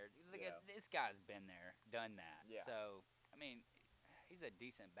going in there. Look Yeah. at this guy's been there, done that. Yeah. So I mean, he's a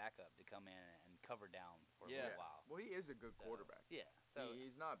decent backup to come in and cover down for a Yeah. little while. Well, he is a good So, quarterback. Yeah. So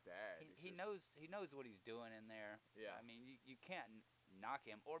He's not bad. he It's just- knows what he's doing in there. Yeah. I mean, you can't knock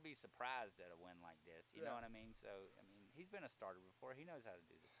him or be surprised at a win like this. You know Yeah. what I mean? So I mean, he's been a starter before. He knows how to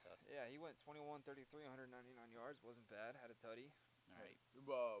do this stuff. Yeah, he went 21-33, 199 yards. Wasn't bad. Had a tutty. All right.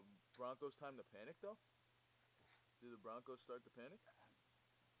 Broncos time to panic though. Do the Broncos start to panic?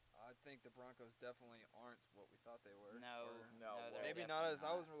 I think the Broncos definitely aren't what we thought they were. No, Or No, no, they're maybe not definitely as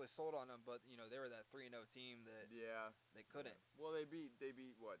I wasn't really sold on them, but they were that 3-0 team that Yeah. they couldn't. Well, they beat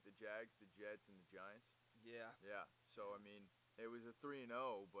what? The Jags, the Jets, and the Giants. Yeah. Yeah. So I mean, it was a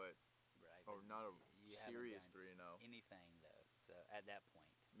 3-0, but Right. or but not a you haven't serious done 3-0. anything though. So at that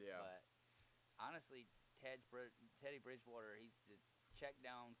point. Yeah. But honestly, Teddy Bridgewater, he's the check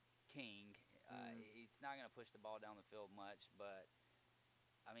down king. He's not going to push the ball down the field much, but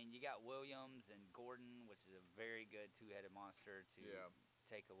I mean, you got Williams and Gordon, which is a very good two-headed monster to Yeah.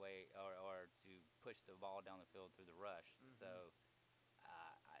 take away or to push the ball down the field through the rush. So,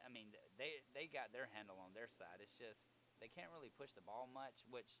 I mean, they got their handle on their side. It's just they can't really push the ball much,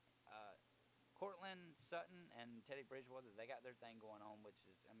 which Cortland Sutton and Teddy Bridgewater, they got their thing going on, which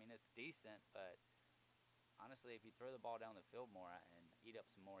is, I mean, it's decent, but honestly, if you throw the ball down the field more and eat up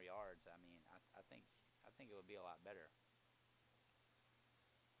some more yards, I mean, I think it would be a lot better.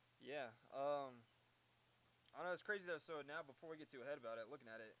 Yeah. I know it's crazy though. So now, before we get too ahead about it, looking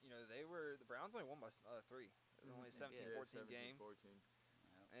at it, the Browns only won by 3. It was only a 17-14 game, 14.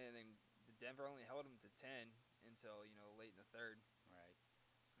 and then Denver only held them to 10 until late in the third, Right.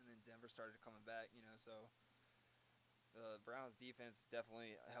 and then Denver started coming back. So the Browns defense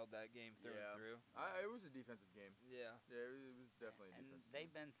definitely held that game through and through. It was a defensive game. Yeah. Yeah, it was definitely a And defensive they've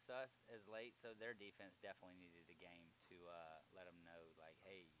game. been sus as late, so their defense definitely needed a game to let them know, like,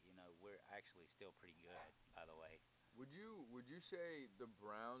 hey, we're actually still pretty good, by the way. Would you say the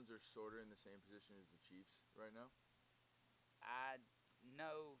Browns are sort of in the same position as the Chiefs right now?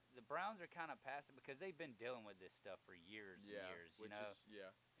 No, the Browns are kind of passive because they've been dealing with this stuff for years and years, which know. is yeah.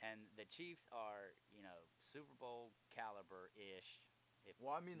 And the Chiefs are, Super Bowl caliber-ish.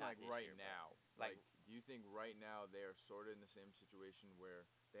 Well, I mean, not like this right year, but, now. like- do you think right now they are sort of in the same situation where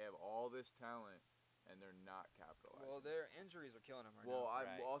they have all this talent and they're not capitalizing. Well, their injuries are killing them right Well, now. I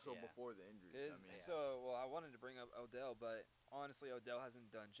Right, also yeah. before the injuries. Is I mean, so well. I wanted to bring up Odell, but honestly, Odell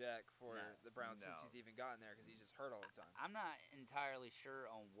hasn't done jack for No. the Browns since No. he's even gotten there because he's just hurt all the time. I'm not entirely sure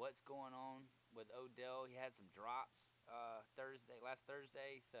on what's going on with Odell. He had some drops last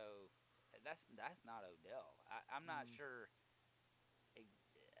Thursday, so that's not Odell. I'm not sure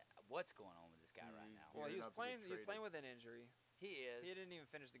what's going on with this guy right now. Well, he Gearing was up to get playing. He was traded. playing with an injury. He is. He didn't even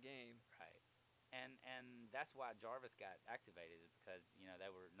finish the game. Right. And that's why Jarvis got activated, is because they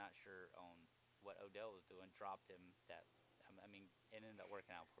were not sure on what Odell was doing. Dropped him. I mean, it ended up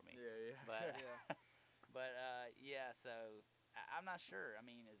working out for me. Yeah. But Yeah. but yeah. So I'm not sure. I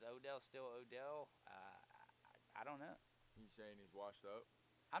mean, is Odell still Odell? I don't know. You saying he's washed up?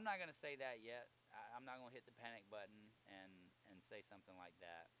 I'm not gonna say that yet. I'm not gonna hit the panic button and say something like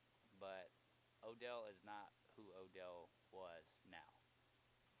that. But Odell is not who Odell was now.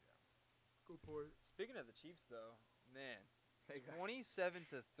 Good point. Speaking of the Chiefs, though, man, They got,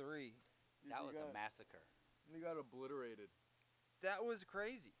 27-3. That was a massacre. They got obliterated. That was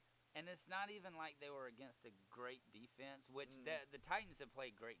crazy. And it's not even like they were against a great defense, which the Titans have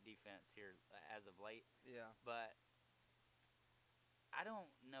played great defense here as of late. Yeah. But I don't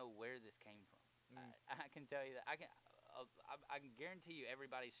know where this came from. I can tell you that I can guarantee you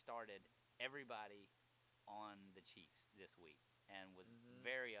everybody started everybody on the Chiefs this week and was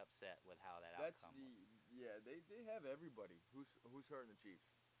very upset with how that outcome was. They have everybody. Who's hurting the Chiefs?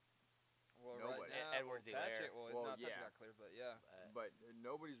 Well, Nobody. right now, Edwards-Helaire. Patrick, Well, Patrick yeah. got cleared, but yeah. But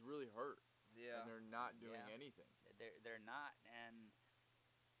nobody's really hurt. Yeah. And they're not doing Yeah. anything. They're not. And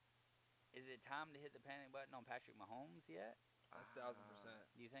is it time to hit the panic button on Patrick Mahomes yet? 1,000%.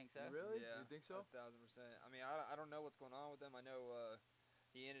 Do you think so? Really? Yeah. You think so? 1,000%. I mean, I don't know what's going on with him. I know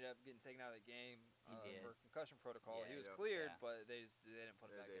he ended up getting taken out of the game He did. for concussion protocol. Yeah, he was yeah. cleared, Yeah. but they didn't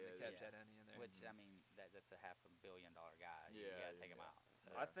put him back in. They kept yeah. Chad Henne in there. Which I mean, that's a $500 million guy. You Yeah, gotta take him yeah. out.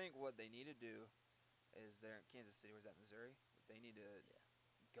 So. I think what they need to do is they're in Kansas City. Where's that, Missouri? They need to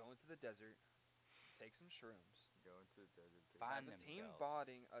go into the desert, take some shrooms, Go into the desert. Find have a themselves.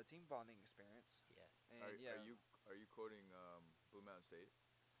 team bonding experience. Yes. And Are you quoting Blue Mountain State?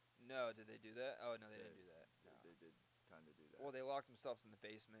 No, did they do that? Oh no, they didn't do that. No. They did kind of do that. Well, they locked themselves in the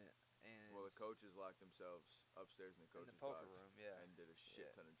basement and Well, the coaches locked themselves upstairs in the in coaches' the poker box room. Yeah, and did a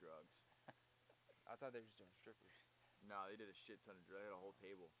shit ton of drugs. I thought they were just doing strippers. No, they did a shit ton of drugs. They had a whole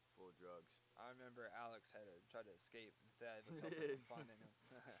table full of drugs. I remember Alex had tried to escape, and Thad was helping him finding him.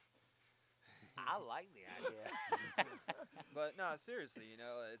 I like the idea. But no, seriously,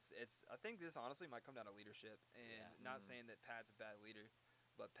 it's. I think this honestly might come down to leadership, and not saying that Pat's a bad leader,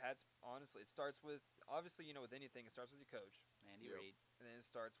 but Pat's honestly, it starts with obviously with anything, it starts with your coach, Andy Yep. Reid. and then it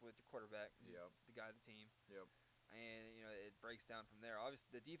starts with your quarterback, who's Yep. the guy of the team. Yep. And it breaks down from there.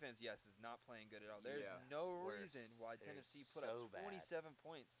 Obviously, the defense, yes, is not playing good at all. There's Yeah. no Worse. reason why They're Tennessee put so up bad. 27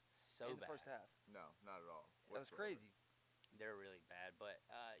 points So in bad. the first half. No, not at all. That was whatsoever. crazy. They're really bad. But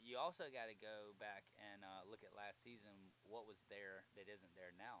you also got to go back and look at last season. What was there that isn't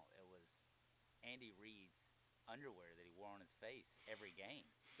there now? It was Andy Reid's underwear that he wore on his face every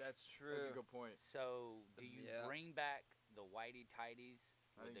game. That's true. That's a good point. So do you Yeah. bring back the whitey tighties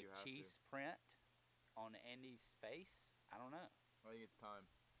I with think the you have to. Chiefs print on Andy's face? I don't know. I think it's time.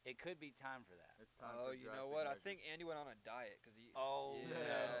 It could be time for that. It's time. Oh, for you know drastic what? I measures. think Andy went on a diet because he. Oh, yeah,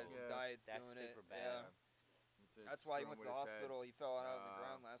 no. the Yeah. diet's That's doing super it. bad. Yeah. It's That's why he screwing went to the with his head. hospital. He fell out on the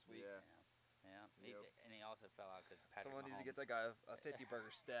ground last week. Yeah. Yeah. Yep. And he also fell out because Patrick Someone needs to get Mahomes- that guy a 50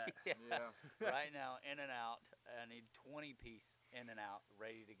 burger stat. Yeah. Right now, In and Out. I need 20 piece In and Out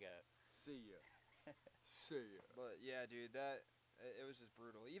ready to go. See ya. See ya. But yeah, dude, it was just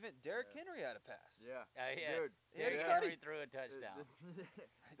brutal. Even Derrick Yeah. Henry had a pass. Yeah. Yeah. Dude. Derrick Derrick yeah. Henry threw a touchdown.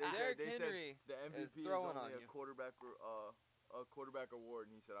 Derrick they said Henry the MVP is throwing only on a you. quarterback award,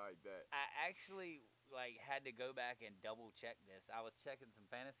 and he said, "I bet." I actually had to go back and double check this. I was checking some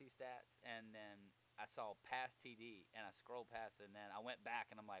fantasy stats, and then I saw pass TD, and I scrolled past, it, and then I went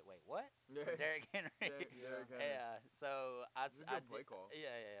back, and I'm like, wait, what? Yeah. For Derrick Henry. Derrick Henry. Yeah. So It was a good play call.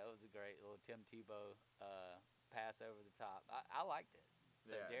 Yeah, it was a great little Tim Tebow pass over the top. I liked it.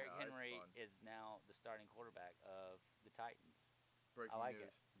 So Yeah, Derrick no, it's Henry fun. is now the starting quarterback of the Titans. Breaking I like news.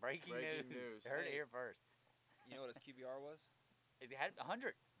 it. Breaking news. Heard it Hey. here first. You know what his QBR was? He had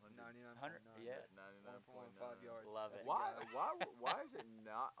 100. 99.9. Yeah. 1 for 1, 5 yards. Love That's it. a Why? guy. Why is it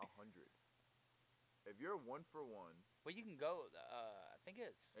not 100? If you're 1 for 1, Well, you can go. I think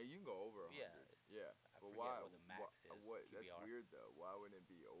it's. you can go over 100. Yeah, Yeah. I But forget why? what the max is, That's QBR. weird though. Why wouldn't it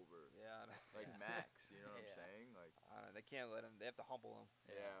be over? Yeah, Like Yeah. max, you know what Yeah. I'm saying? Like, they can't let him. They have to humble him.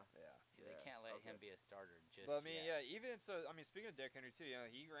 yeah. Yeah. They can't let him be a starter just But I mean, yet. even so, I mean, speaking of Derrick Henry too,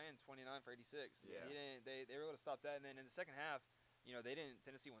 he ran 29 for 86. Yeah. He didn't. They were able to stop that, and then in the second half, they didn't.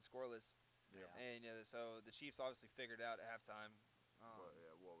 Tennessee went scoreless. Yeah. And so the Chiefs obviously figured out at halftime.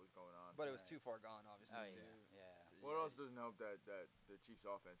 What was going on? But it was too far gone, obviously. Oh, What else doesn't help that the Chiefs'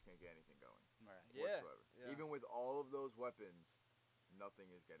 offense can't get anything going? Right. Whatsoever. Yeah. Even with all of those weapons, nothing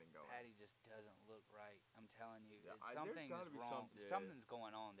is getting going. Patty just doesn't look right. I'm telling you, Yeah, something there's gotta is be wrong. something Something's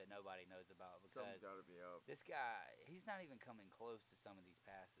going on that nobody knows about because something's got to be up. this guy, he's not even coming close to some of these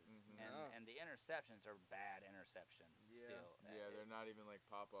passes, and the interceptions are bad interceptions still. Yeah, they're not even like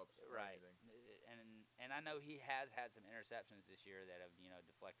pop-ups or Right. anything. And I know he has had some interceptions this year that have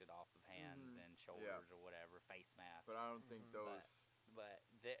deflected off of hands and shoulders or whatever, face mask. But I don't think those. But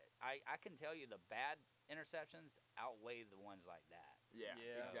I can tell you the bad interceptions outweigh the ones like that. Yeah.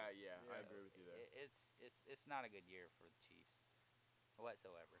 Exactly. Yeah, I agree with you there. It's not a good year for the Chiefs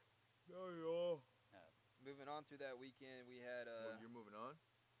whatsoever. No. Moving on through that weekend, we had. You're moving on.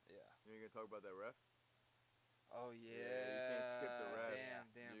 Yeah. You're gonna talk about that ref? Oh yeah. You can't skip the ref.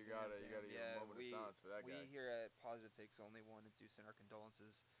 Damn. You gotta give a moment of silence for that guy. We here at Positive Takes Only wanted to send our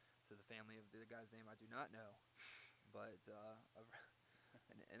condolences to the family of the guy's name I do not know, but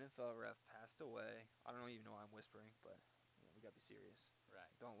an NFL ref passed away. I don't even know why I'm whispering, but we gotta be serious.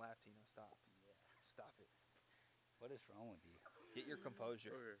 Right. Don't laugh, Tino. Stop. Yeah. Stop it. What is wrong with you? Get your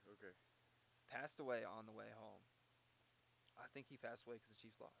composure. Okay. Passed away on the way home. I think he passed away because the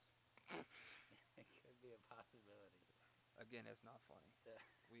Chiefs lost. It could be a possibility. Again, it's not funny. Yeah.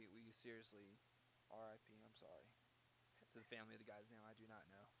 We seriously, R.I.P. I'm sorry to the family of the guy's name I do not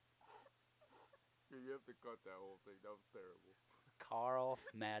know. Yeah, you have to cut that whole thing. That was terrible. Carl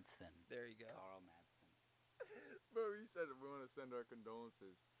Madsen. There you go. Carl Madsen. Bro, he said we want to send our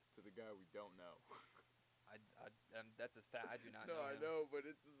condolences to the guy we don't know. That's a fact. I do not know. No, I know, but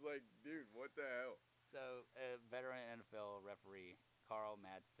it's just like, dude, what the hell? So, veteran NFL referee Carl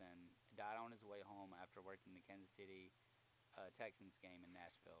Madsen died on his way home after working the Kansas City Texans game in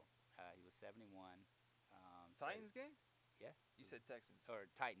Nashville. He was 71. Titans game? Yeah. You said Texans. Or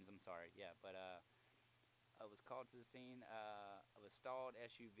Titans, I'm sorry. Yeah, but was called to the scene of a stalled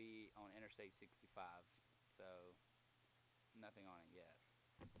SUV on Interstate 65. So, nothing on it yet.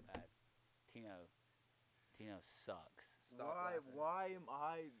 Tino sucks. Why am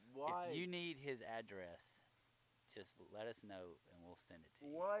I? Why? If you need his address, just let us know and we'll send it to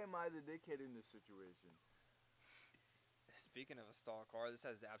you. Why am I the dickhead in this situation? Speaking of a stall car, this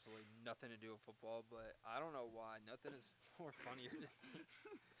has absolutely nothing to do with football, but I don't know why. Nothing is more funnier to me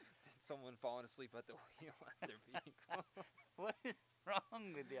than someone falling asleep at the wheel at their vehicle. What is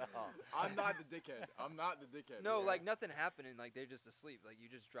wrong with y'all? I'm not the dickhead. No, like nothing happening. Like they're just asleep. Like you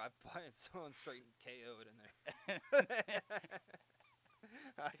just drive by and someone straight KO'd in there.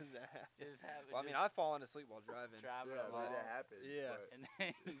 How does that happen? Well, I mean, I've fallen asleep while driving. That happens. Yeah. And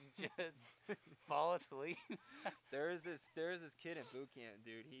then you just fall asleep. There is this kid in boot camp,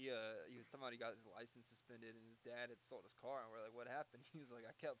 dude. He was talking about he got his license suspended and his dad had sold his car, and we're like, what happened? He was like,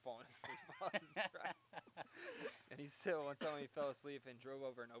 I kept falling asleep while I was driving. And he said one time he fell asleep and drove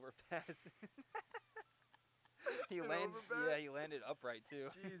over an overpass. He landed upright too.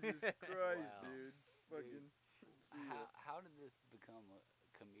 Jesus Christ, Wow. dude. Fucking. How did this become a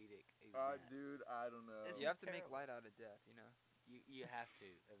comedic event? Dude, I don't know. This You is have to make terrible. light out of death, you know. You have to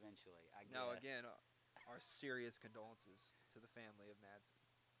eventually. I guess. Now again, our serious condolences to the family of Madsen.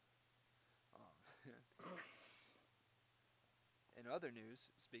 In other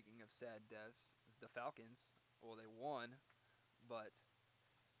news, speaking of sad deaths, the Falcons, well, they won, but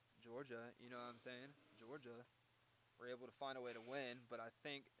Georgia, you know what I'm saying? Georgia were able to find a way to win, but I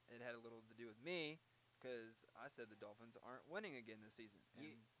think it had a little to do with me because I said the Dolphins aren't winning again this season.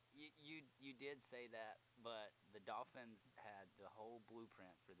 And You did say that, but the Dolphins had the whole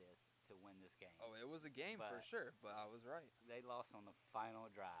blueprint for this to win this game. oh, it was a game for sure, but I was right. They lost on the final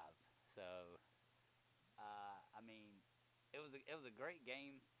drive. So, I mean, it was a great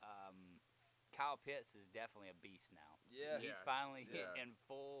game. Kyle Pitts is definitely a beast now. Yeah. He's finally in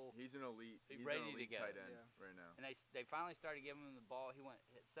full. He's an elite. He's He's ready an to elite go. tight end Yeah. right now. And they finally started giving him the ball. He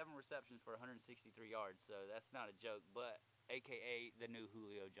hit 7 receptions for 163 yards, so that's not a joke. But AKA the new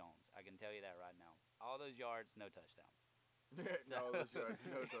Julio Jones, I can tell you that right now. All those yards, no touchdowns. No, those yards,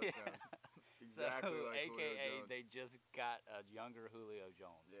 no touchdowns. Exactly so, like Julio AKA Jones. they just got a younger Julio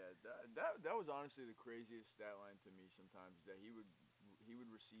Jones. Yeah, that was honestly the craziest stat line to me. Sometimes that he would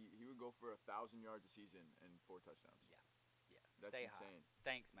go for 1,000 yards a season and 4 touchdowns. Yeah. That's Stay insane. high.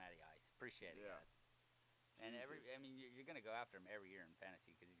 Thanks, Matty Ice. Appreciate it, Yeah. guys. And you're gonna go after him every year in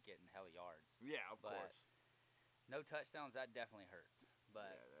fantasy because he's getting hella yards. Yeah, of But course. no touchdowns, that definitely hurts.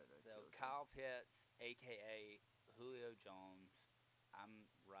 But So Kyle Pitts, a.k.a. Julio Jones, I'm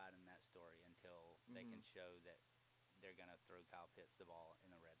riding that story until they can show that they're going to throw Kyle Pitts the ball in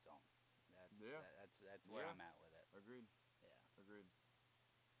the red zone. That's where I'm at with it. Agreed. Yeah. Agreed.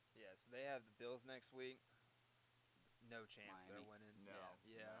 Yeah, so they have the Bills next week. No chance they're Miami. winning. No.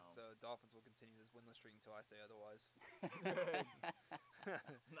 Yeah. No. So Dolphins will continue this winless streak until I say otherwise.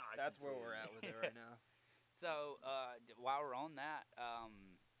 No, I That's where completely- we're at with it right now. So while we're on that,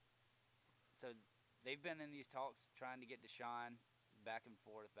 so they've been in these talks trying to get Deshaun back and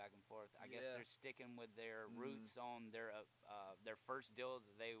forth. I guess Yeah. they're sticking with their roots on their first deal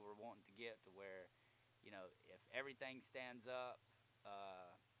that they were wanting to get, to where, if everything stands up,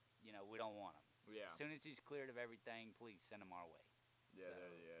 we don't want him. Yeah. As soon as he's cleared of everything, please send him our way. Yeah.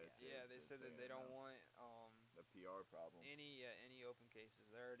 So, Yeah, they said that they don't want the PR problem. any open cases.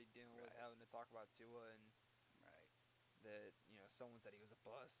 They're already dealing with having to talk about Tua, and Right. that someone said he was a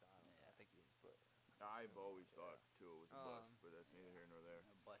bust. I don't know. Yeah. I think he is, but I've always thought Tua was a bust, but that's neither here nor there.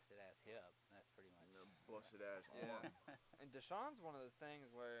 A busted ass hip. That's pretty much. Busted ass Yeah. arm. And Deshaun's one of those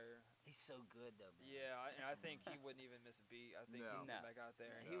things where He's so good though, man. and I think he wouldn't even miss a beat. I think No. he'd come back out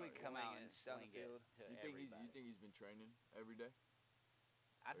there and He would come out sling and it down the sling it field. to You think everybody. he's been training every day?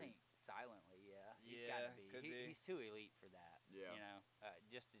 I think silently, yeah. He's Yeah, got to be. could be. He's too elite for that. Yeah.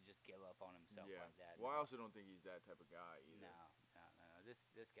 Just to give up on himself Yeah. like that. Well, I also don't think he's that type of guy either. No.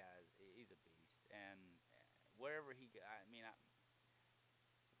 This guy's he's a beast, and wherever he,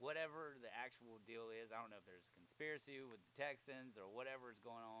 whatever the actual deal is, I don't know if there's a conspiracy with the Texans or whatever is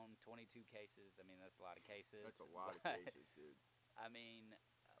going on. 22 cases. I mean, that's a lot of cases. That's a lot of but, cases, dude. I mean,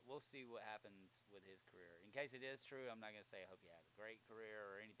 we'll see what happens with his career. In case it is true, I'm not going to say I hope he has a great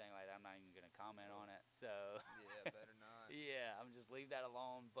career or anything like that. I'm not even going to comment on it. So Yeah, better not. yeah, I'm just leave that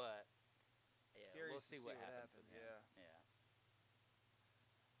alone. But yeah, Curious we'll to see what happens happens, with him. yeah. Yeah.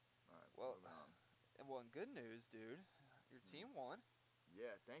 All right. Well, moving on. Well, in good news, dude, your team won.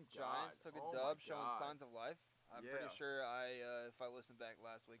 Yeah, thank Giants God. took a Oh my dub, showing God. signs of life. I'm pretty Yeah. sure if I listened back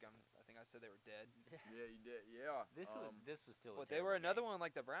last week, I think I said they were dead. Yeah, you did. Yeah. This was still. But a they were terrible another game. one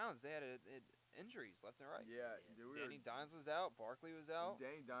like the Browns. They had injuries left and right. Yeah. Yeah. dude, we Danny were- Dimes was out. Barkley was out.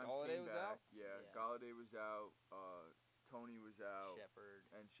 Danny Dimes Galladay came was back. out. Yeah, Yeah. Galladay was out. Tony was out. Shepard.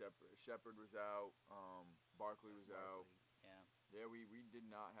 And Shepard was out. Barkley was out. Yeah. Yeah, we did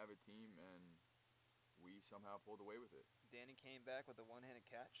not have a team, and we somehow pulled away with it. Danny came back with a one-handed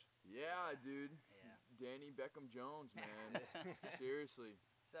catch. Yeah, dude. Yeah. Danny Beckham Jones, man. Seriously.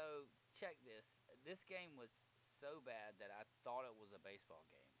 So check this. This game was so bad that I thought it was a baseball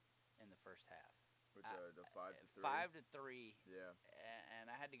game in the first half. With the 5-3. 5-3. Yeah.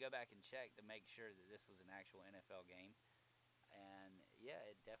 And I had to go back and check to make sure that this was an actual NFL game. And yeah,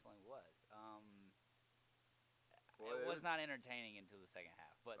 it definitely was. Well, it was not entertaining until the second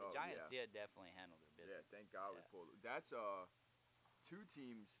half, but the Oh, Giants yeah. did definitely handle their business. Yeah, thank God we pulled it. That's two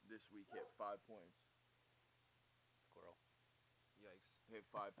teams this week hit 5 points. Squirrel. Yikes. Hit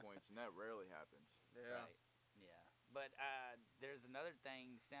 5 points, and that rarely happens. Yeah. Right. Yeah. But there's another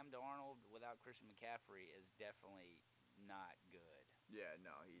thing. Sam Darnold without Christian McCaffrey is definitely not good. Yeah,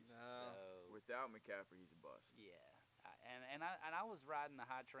 no, he's No. So without McCaffrey, he's a bust. yeah. I was riding the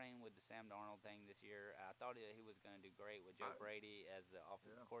high train with the Sam Darnold thing this year. I thought he was going to do great with Joe Brady as the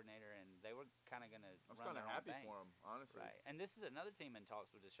offensive coordinator, and they were kind of going to I was run kind of their own happy thing. for him, honestly. Right, and this is another team in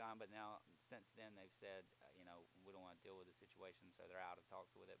talks with Deshaun, but now since then they've said, we don't want to deal with the situation, so they're out of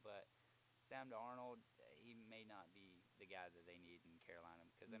talks with it. But Sam Darnold, he may not be the guy that they need in Carolina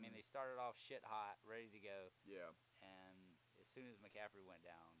because I mean they started off shit hot, ready to go, Yeah, and as soon as McCaffrey went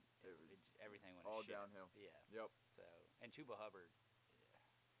down, everything went all to shit. downhill. Yeah. Yep. So and Chuba Hubbard,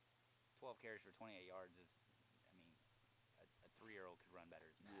 12 carries for 28 yards is, a 3-year-old could run better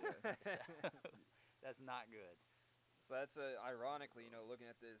than that. Yeah. So, that's not good. So that's ironically, looking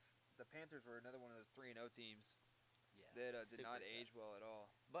at this, the Panthers were another one of those 3-0 teams Yeah. that did super not age successful. well at all.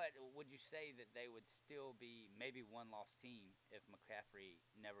 But would you say that they would still be maybe one lost team if McCaffrey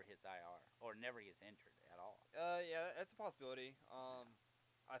never hits IR or never gets injured at all? Yeah, that's a possibility.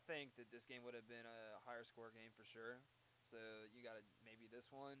 I think that this game would have been a higher score game for sure. So you got maybe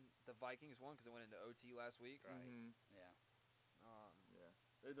this one. The Vikings won because they went into OT last week. Right. Mhm. Yeah. Yeah.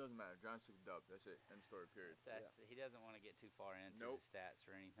 It doesn't matter. Giants took a dub. That's it. End story. Period. He doesn't want to get too far into Nope. the stats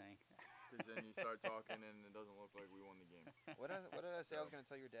or anything. Because then you start talking, and it doesn't look like we won the game. What did I say I was So. going to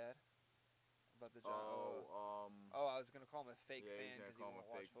tell your dad about the Giants? I was going to call him a fake yeah, fan he's because he gonna call him won't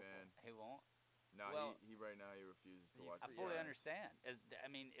a watch fake football. fan. He won't. No, Well- he right now he refuses to watch. I the fully Giants. understand.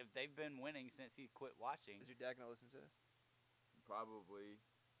 If they've been winning since he quit watching. Is your dad going to listen to this? Probably,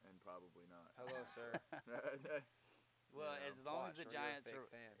 and probably not. Hello, sir. Well, Yeah. as long as Watch, the or you're a Giants fake are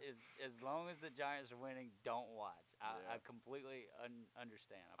fan. as long as the Giants are winning, don't watch. Yeah. I completely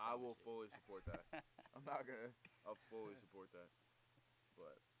understand. I will promise you. fully support that. I'm not gonna. I'll fully support that.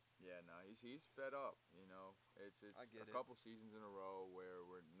 But yeah, no, he's fed up. You know, it's I a get it. couple seasons in a row where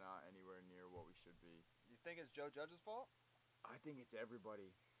we're not anywhere near what we should be. You think it's Joe Judge's fault? I think it's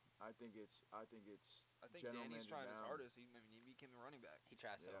everybody. I think it's I think general Danny's manager trying his down. hardest. He became the running back. He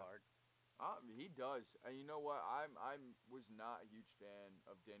tries so Yeah. hard. He does. And you know what? Was not a huge fan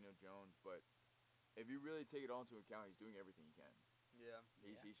of Daniel Jones, but if you really take it all into account, he's doing everything he can. Yeah.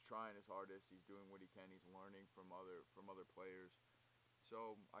 He's trying his hardest. He's doing what he can. He's learning from other players.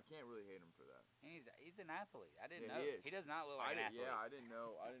 So I can't really hate him for that. And he's an athlete. I didn't Yeah, know. he is. Does not look like an athlete. Yeah, I didn't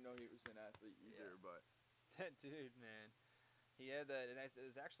know. I didn't know he was an athlete either. But That dude, man. He had that. And it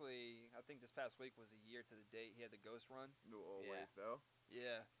was actually, I think this past week was a year to the date. He had the ghost run. oh Yeah. wait, fell.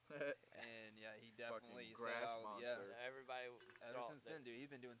 Yeah. And yeah, he definitely Fucking grass yeah. monster. Everybody Ever thought since that- then, dude, he's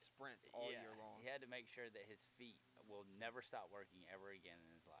been doing sprints all year long. He had to make sure that his feet will never stop working ever again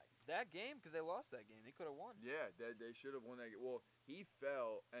in his life. That game, because they lost that game, they could have won. Yeah, they should have won that game. Well, he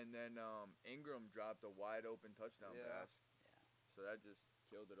fell, and then Ingram dropped a wide open touchdown Yeah. pass. Yeah. So that just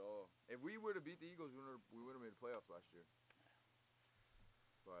killed it all. If we would have beat the Eagles, we would have made the playoffs last year.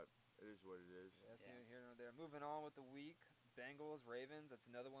 But it is what it is. Yeah, that's Yeah. neither here nor there. Moving on with the week, Bengals, Ravens. That's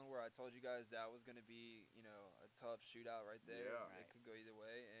another one where I told you guys that was going to be, a tough shootout right there. Yeah. It could go either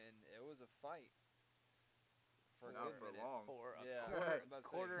way, and it was a fight for a Not good for minute. long. For a Yeah, quarter, I was about to say,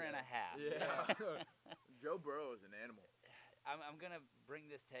 quarter and yeah. a half. Yeah. Joe Burrow is an animal. I'm gonna bring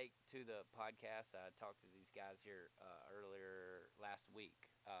this take to the podcast. I talked to these guys here earlier last week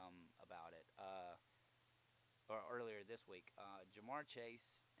about it, or earlier this week. Jamar Chase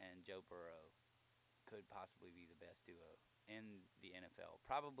and Joe Burrow could possibly be the best duo in the NFL.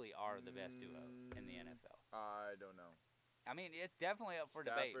 Probably are the best duo in the NFL. I don't know. I mean, it's definitely up for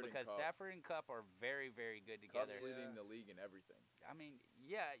Stafford debate and because Kupp. Stafford and Cup are very, very good together. Cup's leading Yeah. the league in everything. I mean,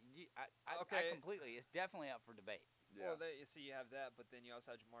 yeah, I Okay. completely. It's definitely up for debate. Yeah. Well, you see, you have that, but then you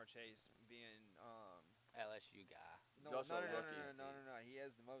also have Jamar Chase being LSU guy. no, He's also no, a no, no, rookie. no, no, no, no. He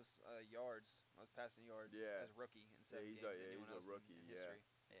has the most yards, most passing yards Yeah. as a rookie in 7 he's games a- than yeah, anyone he's a else rookie, in yeah. history.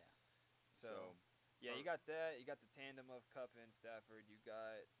 Yeah. So, yeah, you got that. You got the tandem of Cup and Stafford. You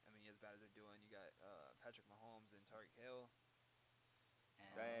got, as bad as they're doing, you got Patrick Mahomes and Tyreek Hill.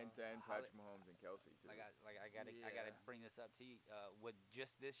 And Holly- Patrick Mahomes and Kelsey too. I gotta Yeah. bring this up to you. With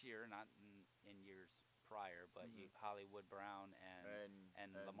just this year, not in years prior, but Mhm. Hollywood Brown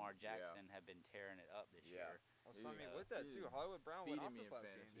and Lamar Jackson have been tearing it up this Yeah. year. Also, He- with that he too, Hollywood Brown went off feeding me this in last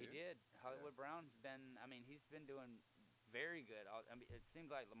fantasy. game. He did. Hollywood Brown's been. I mean, he's been doing very good. I mean, it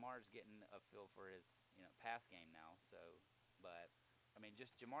seems like Lamar's getting a feel for his pass game now. So, but I mean,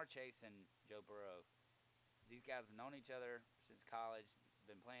 just Jamar Chase and Joe Burrow. These guys have known each other since college.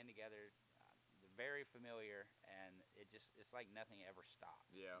 Been playing together. They're very familiar, and it's like nothing ever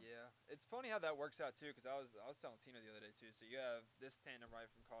stopped. Yeah. Yeah, it's funny how that works out too. Because I was telling Tina the other day too. So you have this tandem right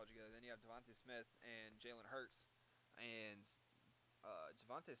from college together. Then you have Devontae Smith and Jalen Hurts, and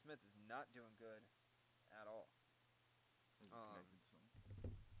Devontae Smith is not doing good at all. Is he Um, connected to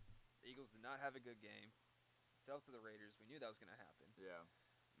something? The Eagles did not have a good game. Fell to the Raiders. We knew that was going to happen. Yeah.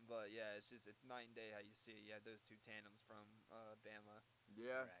 But yeah, it's night and day how you see it. You had those two tandems from Bama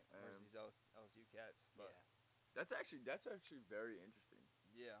Yeah. Right. versus these LSU cats. But Yeah. That's actually very interesting.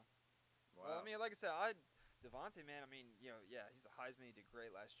 yeah. Wow. Well, like I said, Devontae, man. Yeah, he's a Heisman. He did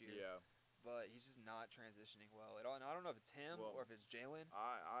great last year. Yeah. But he's just not transitioning well at all. And I don't know if it's him Well, or if it's Jalen.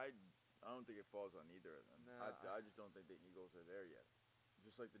 I don't think it falls on either of them. No. I just don't think the Eagles are there yet.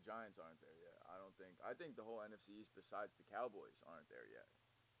 Just like the Giants aren't there yet. I think the whole NFC East besides the Cowboys aren't there yet.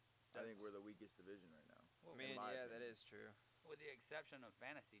 I think we're the weakest division right now. Well, in my Yeah, that opinion. is true. With the exception of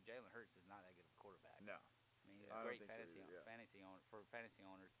fantasy, Jalen Hurts is not that good of a quarterback. No. I mean, he's I a don't great think so fantasy either, yeah. fantasy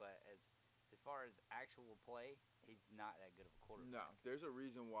owners, but as far as actual play, he's not that good of a quarterback. No. There's a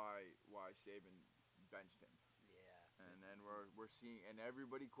reason why Saban benched him. Yeah. And then we're seeing, and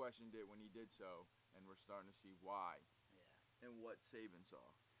everybody questioned it when he did so, and we're starting to see why Yeah. and what Saban saw.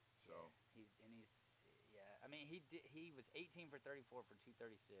 So Yeah. Yeah. I mean, he was 18 for 34 for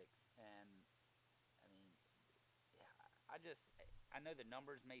 236, and I mean, yeah. I know the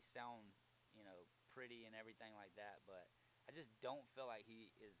numbers may sound pretty and everything like that, but I just don't feel like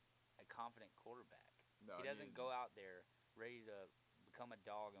he is a confident quarterback. no, He doesn't go out there ready to become a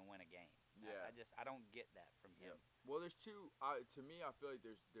dog and win a game. Yeah. I don't get that from him. Yeah. Well, there's two. To me, I feel like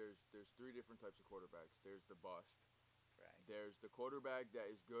there's three different types of quarterbacks. There's the bust. Right. There's the quarterback that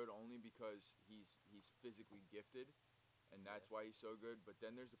is good only because he's physically gifted, and that's Yes. why he's so good. But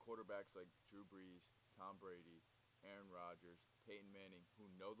then there's the quarterbacks like Drew Brees, Tom Brady, Aaron Rodgers, Peyton Manning, who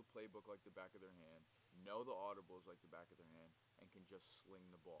know the playbook like the back of their hand, know the audibles like the back of their hand, and can just sling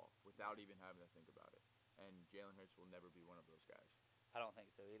the ball without even having to think about it. And Jalen Hurts will never be one of those guys. I don't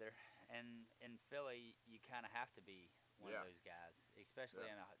think so either. And in Philly, you kind of have to be one of those guys, especially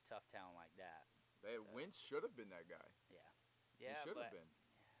in a tough town like that. Wentz should have been that guy. Yeah. He should have been.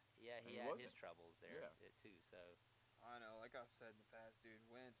 Yeah, he had his troubles there too. So I know, like I've said in the past, dude,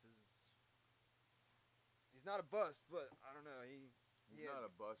 Wentz he's not a bust, but I don't know, he's not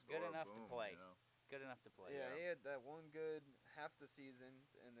a bust. Good or enough a boom, to play. You know? Good enough to play. Yeah, he had that one good half the season,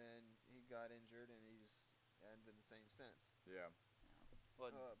 and then he got injured, and he just hadn't been the same since. Yeah.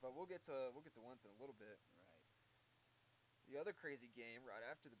 But we'll get to Wentz in a little bit. Right. The other crazy game right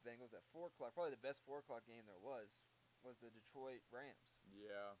after the Bengals at 4:00, probably the best 4:00 game there was the Detroit Rams.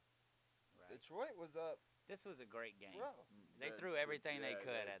 Yeah. Right. Detroit was up. This was a great game. Bro. They threw everything they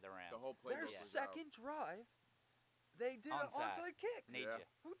could at the Rams. The whole playbook Their was second drive, they did an onside kick. Need you.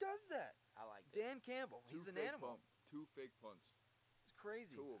 Who does that? I like Dan Campbell. He's an animal. Two fake punts. It's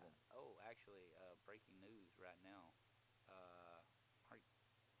crazy. Two of them. Actually, breaking news right now.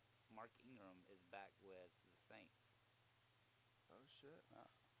 Mark Ingram is back with the Saints. Oh shit.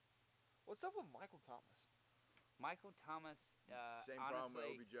 What's up with Michael Thomas? Michael Thomas. Same honestly, problem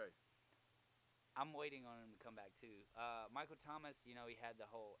with OBJ. I'm waiting on him to come back too. Michael Thomas, he had the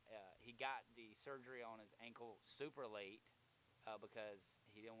whole. He got the surgery on his ankle super late because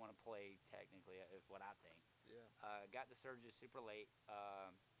he didn't want to play. Technically, is what I think. Yeah. Got the surgery super late.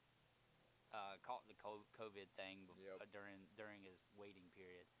 Caught the COVID thing during his waiting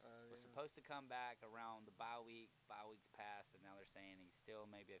period. Was supposed to come back around the bye week. Bye week's passed, and now they're saying he's still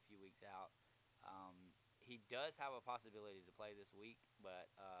maybe a few weeks out. He does have a possibility to play this week,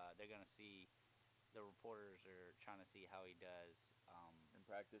 but they're going to see. The reporters are trying to see how he does in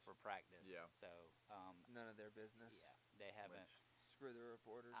practice. For practice. Yeah. So it's none of their business. Yeah, they haven't. Screw the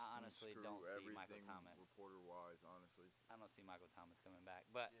reporters. I honestly don't see Michael Thomas. Reporter-wise, honestly, I don't see Michael Thomas coming back.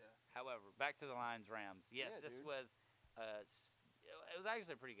 But however, back to the Lions Rams. Yes, this was. It was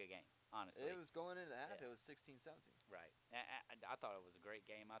actually a pretty good game. Honestly, it was going into half. It was 16-17. Right. I thought it was a great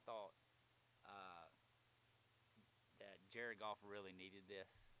game. I thought that Jared Goff really needed this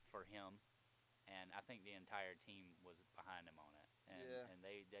for him. And I think the entire team was behind him on it. And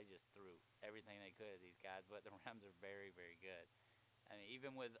they just threw everything they could at these guys. But the Rams are very, very good. I mean,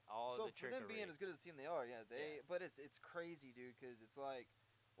 even with all of the trickery. So for them being as good as the team they are, But it's crazy, dude, because it's like,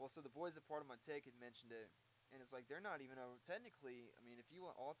 well, so the boys that part of my take had mentioned it. And it's like they're not even technically. I mean, if you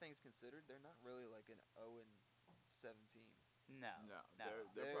want all things considered, they're not really like an 0-7 team. No.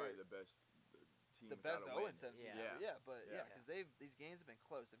 They're probably the best. The best 0-7 team. But because these games have been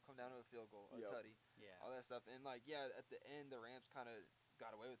close. They've come down to a field goal, a tutty, all that stuff. And like, at the end, the Rams kind of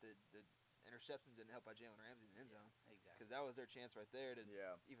got away with it. The interception didn't help by Jalen Ramsey in the end zone. Exactly. Because that was their chance right there to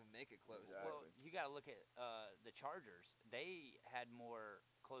even make it close. Exactly. Well, you got to look at the Chargers. They had more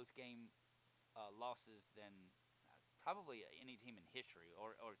close game losses than probably any team in history,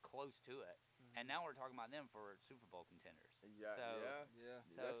 or close to it. And now we're talking about them for Super Bowl contenders. Yeah, so,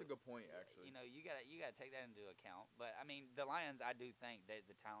 So that's a good point, actually. You gotta take that into account. But I mean, the Lions, I do think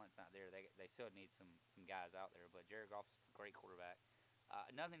the talent's not there. They still need some guys out there. But Jared Goff's a great quarterback.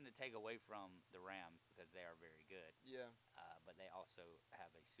 Nothing to take away from the Rams because they are very good. Yeah. But they also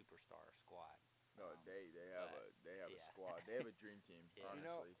have a superstar squad. No, they have a squad. They have a dream team.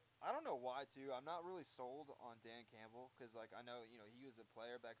 Honestly, I don't know why too. I'm not really sold on Dan Campbell because like I know he was a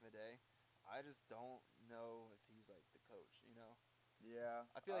player back in the day. I just don't know if he's like the coach. Yeah.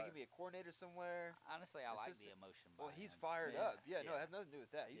 I feel like he'd be a coordinator somewhere. Honestly, I like the emotion. Well, he's fired up. Yeah, no, it has nothing to do with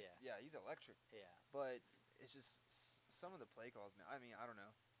that. He's electric. Yeah. But it's just some of the play calls, man. I mean, I don't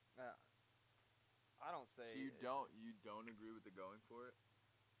know. I don't say. So you don't agree with the going for it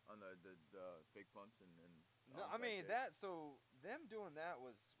on the fake punts and no, I mean that. So them doing that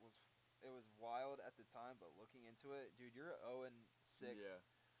was wild at the time, but looking into it, dude, you're 0-6. Yeah.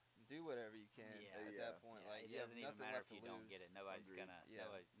 Do whatever you can at that point. Like it doesn't even matter if you don't lose. get it. Nobody's gonna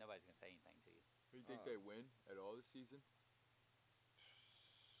say anything to you. Do you think they win at all this season?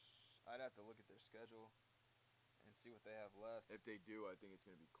 I'd have to look at their schedule and see what they have left. If they do, I think it's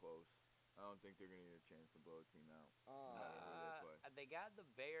gonna be close. I don't think they're gonna get a chance to blow a team out. They got the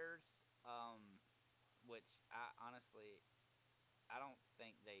Bears, which I honestly, I don't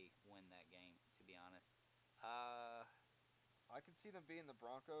think they win that game. To be honest, I could see them beating the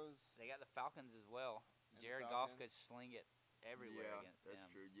Broncos. They got the Falcons as well. And Jared Goff could sling it everywhere against them.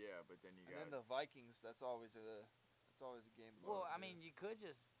 That's true. Yeah, but then then the Vikings. That's always a game. Well, I mean, you could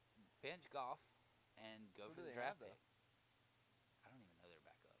just bench Goff and go for the draft pick. I don't even know their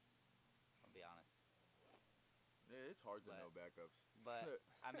backup. I'll be honest. It's hard to But- know backups. But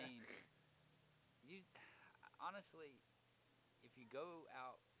I mean, you honestly, if you go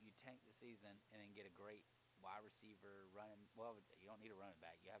out, you tank the season, and then get a great wide receiver running. Well, you don't need a running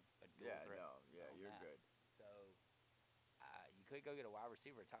back. You have a dual yeah, threat. no, yeah, on you're that. good. So you could go get a wide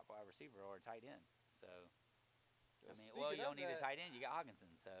receiver, a top wide receiver, or a tight end. So I mean, well, you don't need a tight end. You got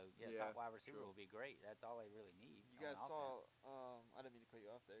Hawkinson. So yeah, Yeah, top wide receiver true. will be great. That's all they really need. You guys on saw? offense. I didn't mean to cut you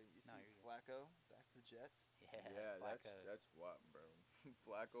off there. You No, see you're good. Flacco back to the Jets. Yeah, Flacco. that's what, bro.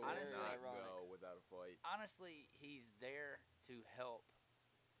 Flacco Honestly- will not ironic. go without a fight. Honestly, he's there to help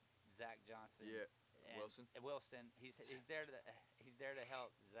Zach Johnson. Yeah, and Wilson? Wilson. He's there to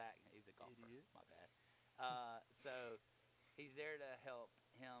help Zach. He's a golfer. Idiot. My bad. So he's there to help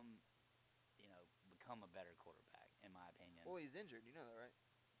him, become a better quarterback, in my opinion. Well, he's injured. You know that, right?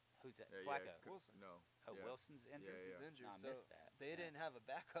 Who's that? Yeah, Flacco. Wilson. No. Oh, yeah. Wilson's injured. Yeah, He's injured. No, I so missed that. they Yeah. didn't have a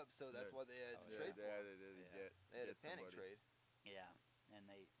backup, so that's Yeah. why they had to Oh, trade they for had him. to They had a get panic somebody. trade. Yeah, and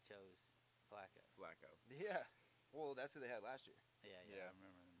they chose Flacco. Flacco. Yeah. Well, that's who they had last year. Yeah, Yeah. I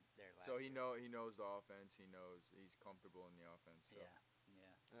remember them there last So year. he knows the offense. He's comfortable in the offense. So. Yeah.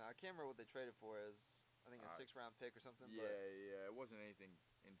 I can't remember what they traded for as I think a Uh, 6th-round pick or something. Yeah, But yeah. It wasn't anything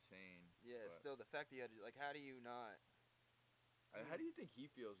insane. yeah, but- still the fact that you had to, like, how do you not? How do you think he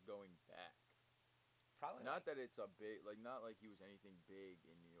feels going back? Probably Not that it's a big, not like he was anything big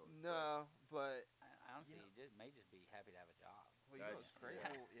in New York. No, but honestly, you know- he may just be happy to have a job. well, you know That's- what's crazy?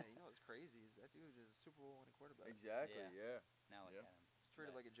 yeah. Well, yeah, you know what's crazy is that dude is a Super Bowl winning quarterback. Exactly. Yeah. Yeah. Now look Yep. at him. He's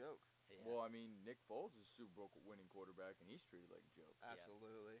treated But- like a joke. Yeah. Well, I mean, Nick Foles is a Super Bowl winning quarterback, and he's treated like a joke.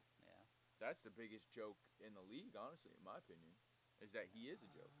 Absolutely. yeah. That's the biggest joke in the league, honestly, in my opinion, is that he is a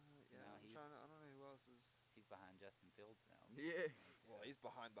joke. Yeah, No, I'm he's- trying to. I don't know who else is. He's behind Justin Fields now. Yeah. Well, he's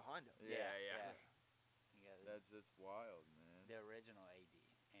behind him. Yeah. You got That's wild, man. the original AD,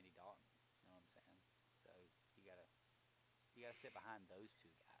 Andy Dalton. You know what I'm saying? So you gotta sit behind those two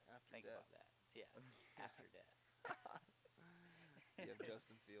guys. After Think death. about that. Yeah, after death. You have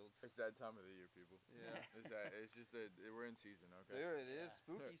Justin Fields. It's that time of the year, people. Yeah. It's just that we're in season, okay? Dude, it is Yeah.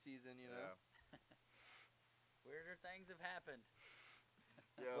 spooky season, you know. Weirder things have happened.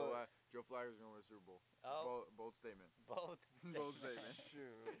 Yeah. But- Joe Flacco's gonna win a Super Bowl. Oh, Bold statement. both. Bold statement.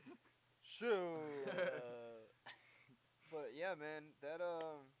 Shoot. But yeah, man, that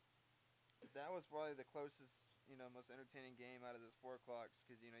was probably the closest, most entertaining game out of those 4 o'clocks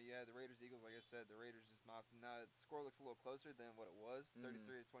because you had the Raiders Eagles. Like I said, the Raiders just mopped them. Now the score looks a little closer than what it was,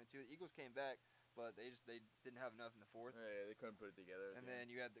 33-22. The Eagles came back, but they didn't have enough in the fourth. Yeah, they couldn't put it together. And then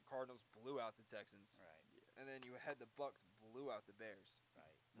you had the Cardinals blew out the Texans, Right. and then you had the Bucks blew out the Bears.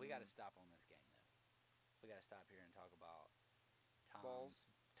 Right. We got to stop on this game though. We got to stop here and talk about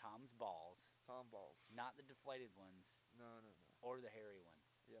Tom's balls, Tom balls. not the deflated ones No. or the hairy ones,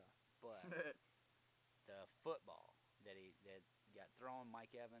 Yeah. but the football that got thrown.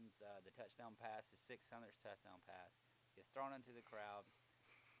 Mike Evans, the touchdown pass, his 600th touchdown pass, gets thrown into the crowd.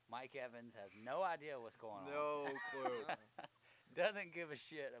 Mike Evans has no idea what's going on. No clue. Doesn't give a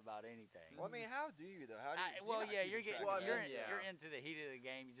shit about anything. Well, I mean, how do you though? How do you? do you Well, not yeah, keep you're track getting of that? you're into the heat of the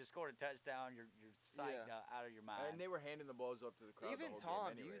game. You just scored a touchdown. You're psyched out of your mind. And they were handing the balls up to the crowd. Even the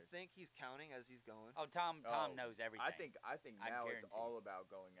whole Tom, game do you anyways. think he's counting as he's going? Oh, Tom Oh, knows everything. I think I now it's guarantee all you. about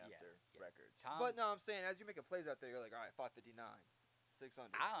going Yeah, after yeah. records. Tom. But no, I'm saying as you're making plays out there, you're like, all right, 559,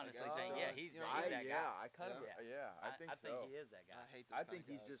 600. I honestly Like, think, as yeah, you're he's going, you know, that guy. I kind of, I think I so. think he is that guy. I hate those I think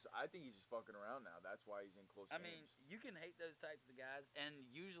kind of he's guys. I think he's just fucking around now. That's why he's in close I games. mean, you can hate those types of guys, and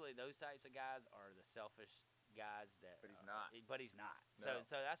usually those types of guys are the selfish guys that. But he's not. But he's not. No.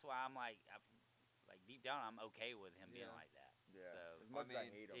 So that's why I'm like deep down, I'm okay with him being Yeah. like that. yeah. So, as much as I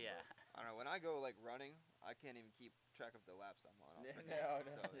mean, hate him. Yeah. I don't know. When I go like running, I can't even keep track of the laps I'm on. I'll Yeah, forget.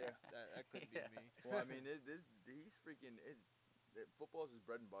 no, So yeah. that couldn't Yeah. be me. Well, I mean, he's freaking. Football's his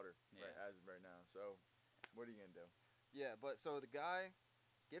bread and butter Yeah. as of right now. So, what are you gonna do? Yeah, but so the guy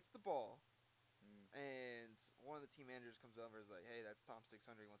gets the ball, Mm. and one of the team managers comes over and is like, "Hey, that's Tom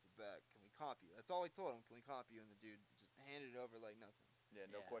 600. He wants it back. Can we comp you?" That's all he told him. Can we comp you? And the dude just handed it over like nothing. Yeah,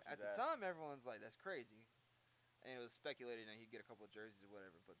 no Yeah. questions At the asked. time, everyone's like, "That's crazy," and it was speculated that he'd get a couple of jerseys or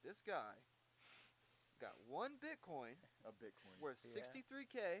whatever. But this guy got one Bitcoin A Bitcoin. worth Yeah.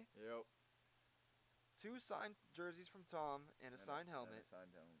 63K, Yep. 2 signed jerseys from Tom and a signed helmet, And a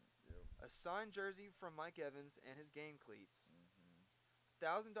signed helmet. Yep. a signed jersey from Mike Evans and his game cleats, Mm-hmm.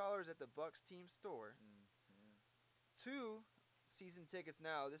 $1,000 at the Bucks team store, Mm-hmm. 2 season tickets.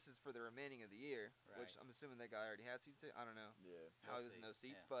 Now this is for the remaining of the year, which Right. I'm assuming that guy already has season tickets. I don't know Yeah. how No he was in those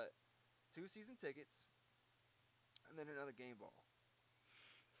seats, seats, yeah. but 2 season tickets, and then another game ball.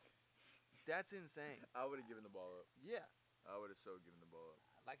 That's insane. I would have given the ball up. Yeah. I would have so given the ball up.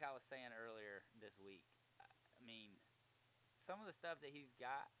 Like I was saying earlier this week, I mean, some of the stuff that he's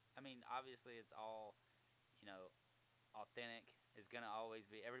got. I mean, obviously it's all, you know, authentic. Is gonna always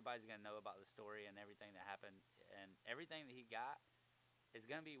be. Everybody's gonna know about the story and everything that happened, and everything that he got is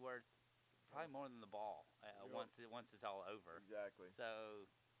gonna be worth probably more than the ball once it's all over. Exactly. So,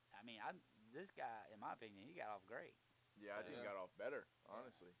 I mean, this guy, in my opinion, he got off great. Yeah, I think he got off better,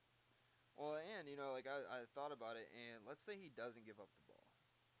 honestly. Well, and like I thought about it, and let's say he doesn't give up the ball.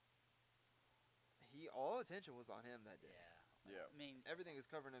 All attention was on him that day. Yeah. I mean, everything was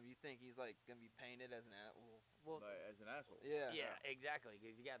covering him. You think he's like gonna be painted as an well, like, as an asshole. Yeah. Yeah, exactly.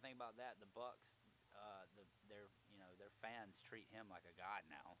 Because you got to think about that. The Bucks, their fans treat him like a god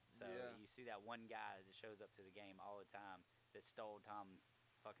now. So you see that one guy that shows up to the game all the time that stole Tom's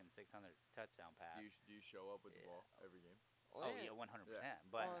fucking 600 touchdown pass. Do you show up with the ball every game? Oh yeah, 100%.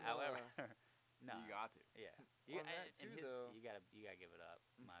 But however, no, you got to. Yeah, that too, though. You gotta give it up,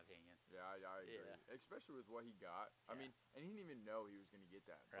 in my opinion. Yeah, I agree. Yeah. Especially with what he got. I mean, and he didn't even know he was gonna get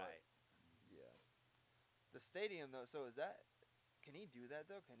that. Right. Yeah. The stadium though. So is that? Can he do that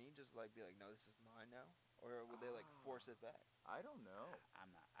though? Can he just like be like, no, this is mine now, or would they like force it back? I don't know. I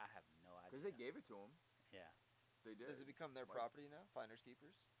have no idea. Because they gave it to him. Yeah. They did. Does it become their property now? Finders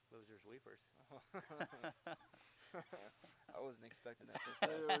keepers. Losers weepers. I wasn't expecting that. So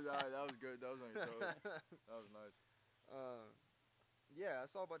that was good. That was on your toes. That was nice. Yeah, I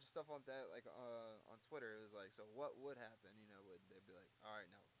saw a bunch of stuff on that, like on Twitter. It was like, so what would happen? You know, would they be like, all right,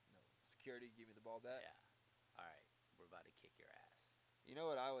 no, security, give me the ball back? Yeah. All right, we're about to kick your ass. You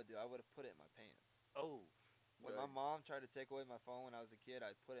know what I would do? I would have put it in my pants. Oh. When my mom tried to take away my phone when I was a kid,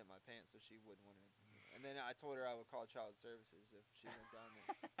 I'd put it in my pants so she wouldn't want to. And then I told her I would call child services if she went down there.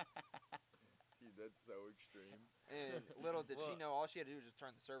 Dude, that's so extreme. And little did she know, all she had to do was just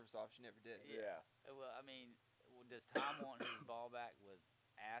turn the service off. She never did. Yeah. Well, I mean, does Tom want his ball back with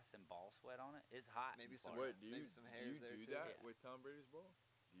ass and ball sweat on it? It's hot. Maybe in some. Florida. Wait, maybe some hairs do there you too. do that Yeah. with Tom Brady's ball?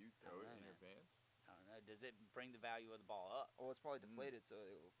 Do you throw it know, in your man. pants? I don't know. Does it bring the value of the ball up? Well, it's probably deflated, so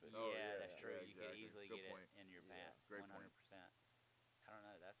it will fit. Oh, yeah, yeah, that's true. yeah, You could exactly. easily Good get point. it in your Yeah. pants. Great 100%. I don't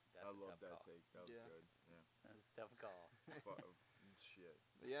know. That's I a love tough that call. take. That was Yeah. good. Yeah. That's a tough call. Shit.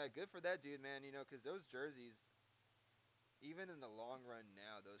 But yeah, good for that dude, man. You know, because those jerseys, even in the long run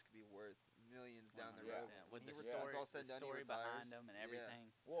now, those could be worth millions down the road. 100%. When With he the retires, story, all said and the done, he story retires. behind them and Yeah.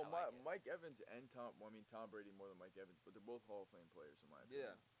 everything. Well, I like it. Mike Evans and Tom Brady more than Mike Evans, but they're both Hall of Fame players in my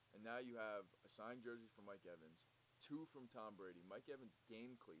opinion. Yeah. And now you have a signed jersey from Mike Evans, 2 from Tom Brady, Mike Evans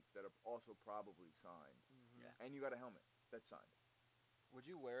game cleats that are also probably signed, Mhm. Yeah. and you got a helmet that's signed. Would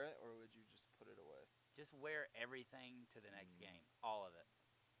you wear it or would you just put it away? Just wear everything to the next game. All of it.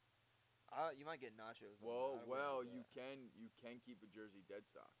 You might get nachos. Well, on it. I wouldn't do you that. can keep a jersey dead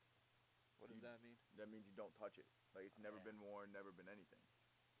stock. What does that mean? That means you don't touch it. Like it's never Yeah. been worn, never been anything.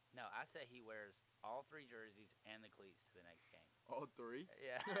 No, I say he wears all 3 jerseys and the cleats to the next game. All 3.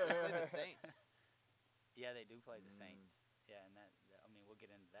 Yeah. Play the Saints. Yeah, they do play the Mm. Saints. Yeah, and I mean, we'll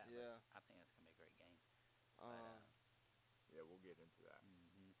get into that. Yeah. But I think that's gonna be a great game. Yeah, we'll get into that.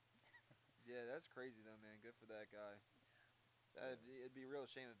 Yeah, that's crazy though, man. Good for that guy. It'd be a real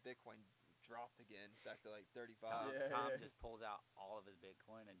shame if Bitcoin dropped again back to like 35. Tom just pulls out all of his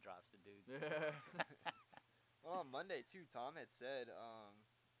Bitcoin and drops the dudes. Well, on Monday too, Tom had said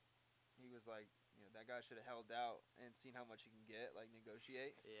he was like, you know, that guy should have held out and seen how much he can get, like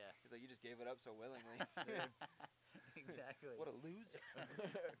negotiate. Yeah. He's like, you just gave it up so willingly. Exactly. What a loser.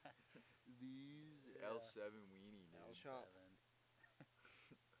 These Yeah. L7 weenie dude. Chump. L7.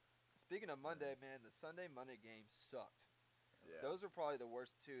 Speaking of Monday, man, the Sunday Monday game sucked. Yeah. Those were probably the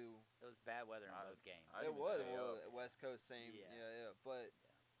worst two. It was bad weather in both games. I It didn't was stay well, up. West Coast same. Yeah. Yeah. But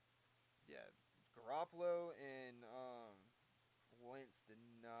yeah, Garoppolo and Wentz did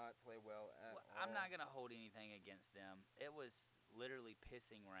not play well at all. I'm not gonna hold anything against them. It was literally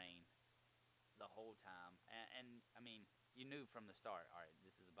pissing rain the whole time, and I mean, you knew from the start. All right,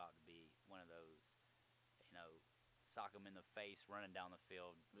 this is about to be one of those, you know, sock them in the face, running down the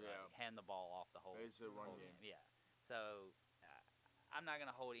field, Yeah. hand the ball off the whole. It's a run whole game. Yeah. So I'm not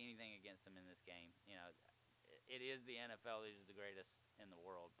gonna hold anything against them in this game. You know, it is the NFL. These are the greatest in the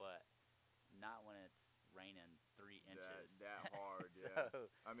world, but not when it's raining 3 inches. That hard, So,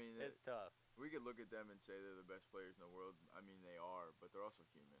 yeah. I mean, it's tough. we could look at them and say they're the best players in the world. I mean, they are, but they're also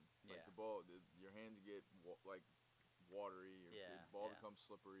human. Like Yeah. the ball, your hands get like watery, or Yeah, the ball yeah. becomes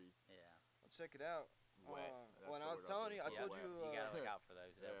slippery, Yeah. Well, check it out. wet. When I was telling you, I told you. You gotta look out for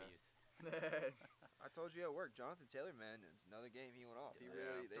those Yeah. W's. I told you at work, Jonathan Taylor, man, it's another game he went off. He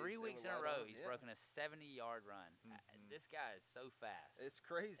Yeah. really 3 weeks in a relied row, on him. he's Yeah. broken a 70-yard run. Mhm. This guy is so fast. It's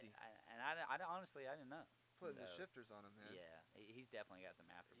crazy. I honestly, I didn't know. putting the So, shifters on him, man. Yeah, he's definitely got some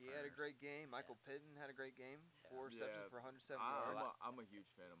after. He had a great game. Michael Pittman had a great game. Yeah. 4 receptions for 107 I'm yards. I'm a huge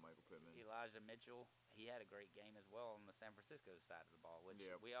fan of Michael Pittman. Elijah Mitchell, he had a great game as well on the San Francisco side of the ball, which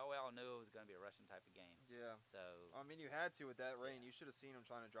Yep. we all knew it was going to be a rushing type of game. Yeah. So I mean, you had to with that rain. Yeah. You should have seen him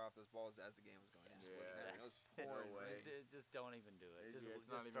trying to drop those balls as the game was going. It just wasn't happening. It was pouring No way. rain. just don't even do it. It's just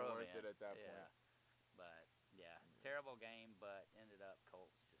not even throw worth in. it at that yeah. point. But terrible game, but ended up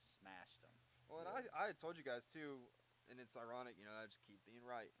Colts just smashed them. Well, and I had told you guys too, and it's ironic, I just keep being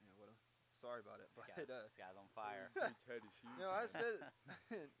right. Sorry about it, but This guy's on fire. I said,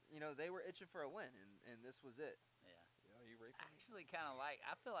 they were itching for a win, and this was it. Yeah. You ready for me? Actually, kind of like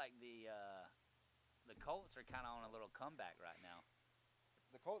I feel like the Colts are kind of on a little comeback right now.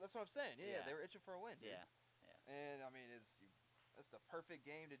 The Colts. That's what I'm saying. Yeah, Yeah. they were itching for a win. Dude. Yeah. And I mean, that's the perfect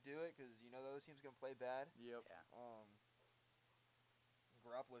game to do it because the other team's gonna play bad. Yep. Yeah.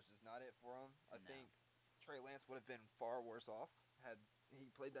 Garoppolo's just not it for him. I No. think Trey Lance would have been far worse off had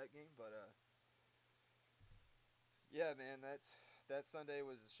he played that game. But yeah, man, that Sunday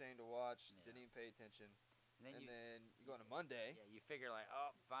was a shame to watch. Yeah. Didn't even pay attention. And then you go into Monday. Yeah, you figure like,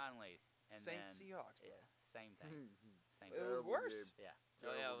 oh, finally. And Saints then, Seahawks, bro. Yeah, same thing. Same It thing. was worse. Yeah.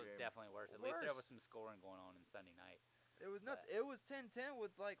 Terrible it was game. definitely worse. At least there Worse. was some scoring going on Sunday night. It was nuts. But- It was 10-10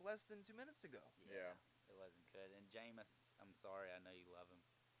 with like less than 2 minutes to go. Yeah. It wasn't good. And Jameis, I'm sorry, I know you love him.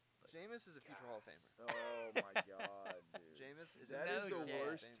 But Jameis is a future Hall of Famer. Oh my God, dude. Jameis is That a is No the future Hall of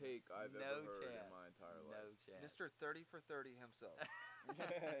worst Famer. take I've No ever heard in chance. my entire No life. chance. Mr. 30 for 30 himself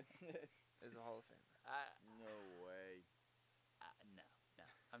is a Hall of Famer. No way. No.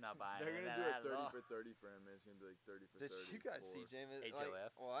 I'm not buying They're it. gonna do a at 30 all. for 30 for him. It's gonna be like 30 for Did 30. you guys for- see Jameis?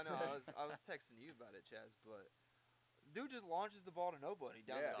 HOF. Well, I know. I was texting you about it, Chaz, but dude just launches the ball to nobody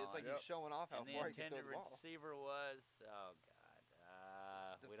down Yeah. the It's like Yep. he's showing off how And the far he can throw intended the ball. receiver was, oh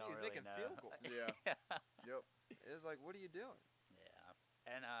God, we don't He's really making know. field goals. Yeah. Yep. It was like, what are you doing?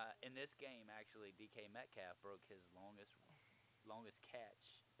 Yeah. And in this game, actually, DK Metcalf broke his longest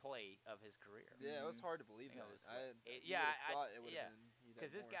catch play of his career. Yeah, it was hard to believe I think that. it was I thought it would yeah. have been.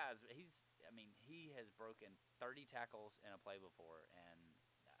 Because this guy's, he has broken 30 tackles in a play before, and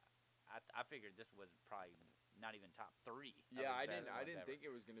I figured this was probably not even top 3. Yeah, I of his best didn't ones ever. think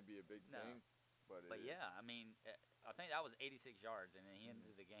it was gonna be a big No. thing, but But it is. yeah, I think that was 86 yards, and then he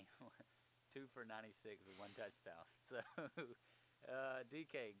ended the game 2 for 96 with 1 touchdown. So,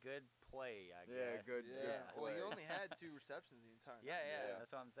 DK, good play, I Yeah, guess. good- Yeah. good Well, he play. only had 2 receptions the entire Yeah, night. Yeah.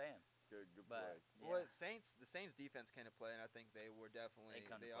 that's what I'm saying. Good But play. yeah. Well, the Saints defense came to play, and I think they were definitely They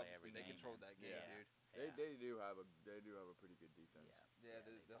come to they play obviously every they game, controlled man. that game, Yeah. dude. Yeah. They do have a pretty good defense. Yeah. Yeah,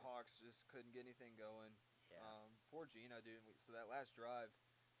 they the do. Hawks just couldn't get anything going. Yeah. Poor Gino, dude. So that last drive,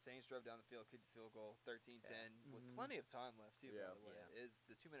 Saints drove down the field, kicked the field goal, 13-10, with Mhm. plenty of time left too. Yeah. By the way, Yeah. is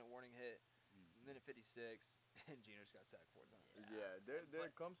the 2-minute warning hit, Mhm. minute 56, and Gino just got sacked 4 times. Yeah, there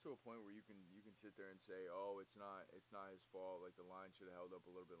But- comes to a point where you can sit there and say, oh, it's not his fault. Like the line should have held up a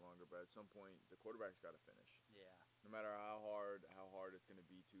little bit longer, but at some point the quarterback's got to finish. Yeah. No matter how hard it's gonna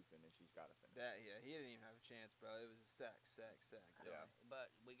be to finish, he's got to finish. He didn't even have a chance, bro. It was a sack. Yeah.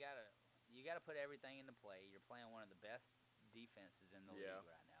 But you gotta put everything into play. You're playing one of the best defenses in the Yeah. league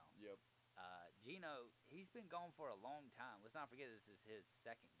right now. Yep. Gino, he's been gone for a long time. Let's not forget this is his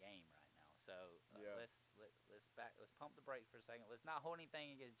second game right now. So Yeah. let's pump the brakes for a second. Let's not hold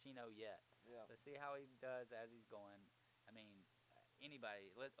anything against Gino yet. Yeah. Let's see how he does as he's going. I mean, anybody.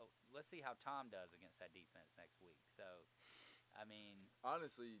 Let's see how Tom does against that defense next week. So, I mean,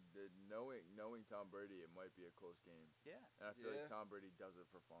 Honestly, knowing Tom Brady, it might be a close game, yeah, and I feel Yeah. like Tom Brady does it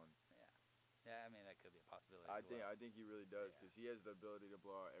for fun. yeah. I mean, that could be a possibility. I as well. think he really does Yeah. because he has the ability to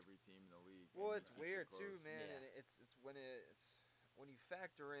blow out every team in the league. Well, and it's keeps it weird close. too, man, Yeah. and it's when you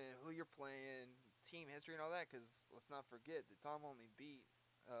factor in who you're playing, team history, and all that. Because let's not forget that Tom only beat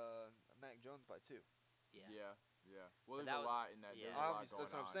Mac Jones by 2. Yeah. Yeah. Well, But there's that a was- lot in that. yeah. There's a lot Obviously,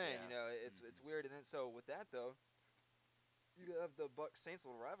 that's what going I'm on, saying. yeah. It's weird. And then so with that though, you have the Bucs Saints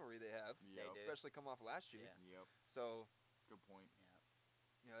little rivalry they have, Yep. do. especially come off last year. Yeah. Yep. So Good point.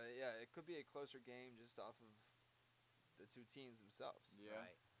 it could be a closer game just off of the 2 teams themselves. Yeah.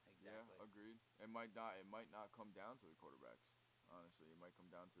 Right. Exactly. Yeah. Agreed. It might not come down to the quarterbacks. Honestly, it might come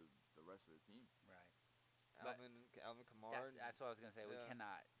down to the rest of the team. Right. But Alvin Kamara. That's what I was gonna say. We Yeah.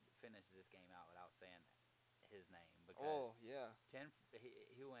 cannot finish this game out without saying his name because Oh yeah.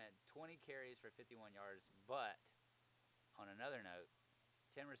 he went 20 carries for 51 yards, but on another note,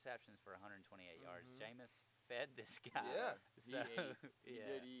 10 receptions for 128 yards. Mhm. Jameis fed this guy. Yeah. He So, ate. He yeah.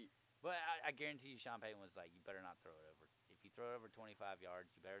 did eat. But I guarantee you, Sean Payton was like, "You better not throw it over. If you throw it over 25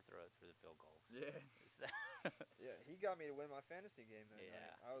 yards, you better throw it through the field goal." Yeah. Yeah, he got me to win my fantasy game that Yeah,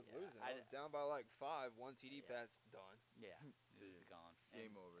 night. I was yeah. losing. I was down by like 5. One TD Yeah. pass done. Yeah, See it's ya. gone.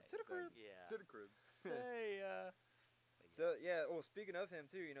 Game over. To the crib. Yeah. To the crib. Say, So yeah, well, speaking of him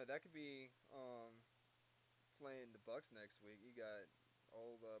too, that could be playing the Bucks next week. You got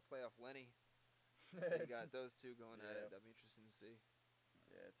old playoff Lenny. So you got those two going at Yeah. it. That'd be interesting to see.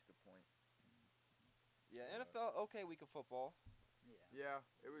 Yeah, it's a good point. Yeah, NFL okay week of football. Yeah,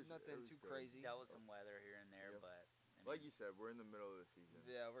 it was Nothing it was too good. crazy. Dealt with some weather here and there, Yep. but Like you said, we're in the middle of the season.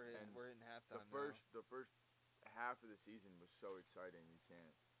 Yeah, And we're hitting halftime the first half of the season was so exciting. You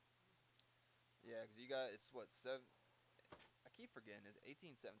can't. now. Yeah, because you got it's what 7. I keep forgetting it's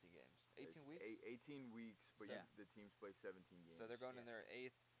 18, 17 games. 18 weeks. 18 weeks, but Yeah. the teams play 17 games. So they're going in Yeah. their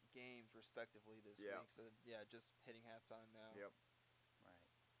 8th games respectively this Yeah. week. So yeah, just hitting halftime now. Yep. right.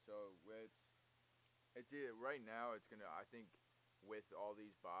 So it's right now. It's gonna. I think with all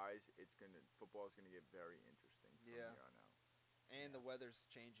these buys, football's gonna get very interesting from Yeah. here on out. And the weather's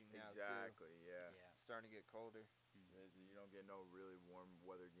changing now too. Exactly. Yeah. Yeah. It's starting to get colder. You don't get no really warm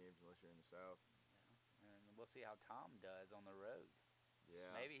weather games unless you're in the south. Yeah. And we'll see how Tom does on the road.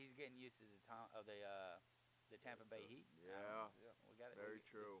 Yeah. Maybe he's getting used to the Tampa Bay Heat. Yeah. Yep. We got Very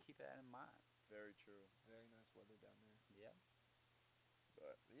true. Keep that in mind. Very true. Very nice weather down there. Yeah.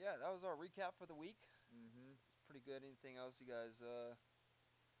 But yeah, that was our recap for the week. Mm-hmm. It's pretty good. Anything else you guys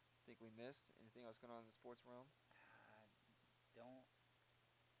think we missed? Anything else going on in the sports realm? Don't.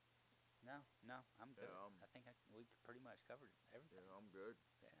 No, I'm good. Yeah, I think we pretty much covered everything. Yeah, I'm good.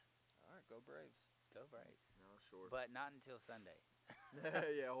 All right, go Braves. Go Braves. No, sure. But not until Sunday.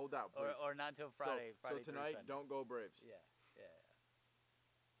 Yeah, hold out, please. or not until Friday. So Friday through tonight, Sunday. don't go Braves. Yeah.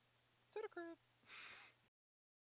 To the crib.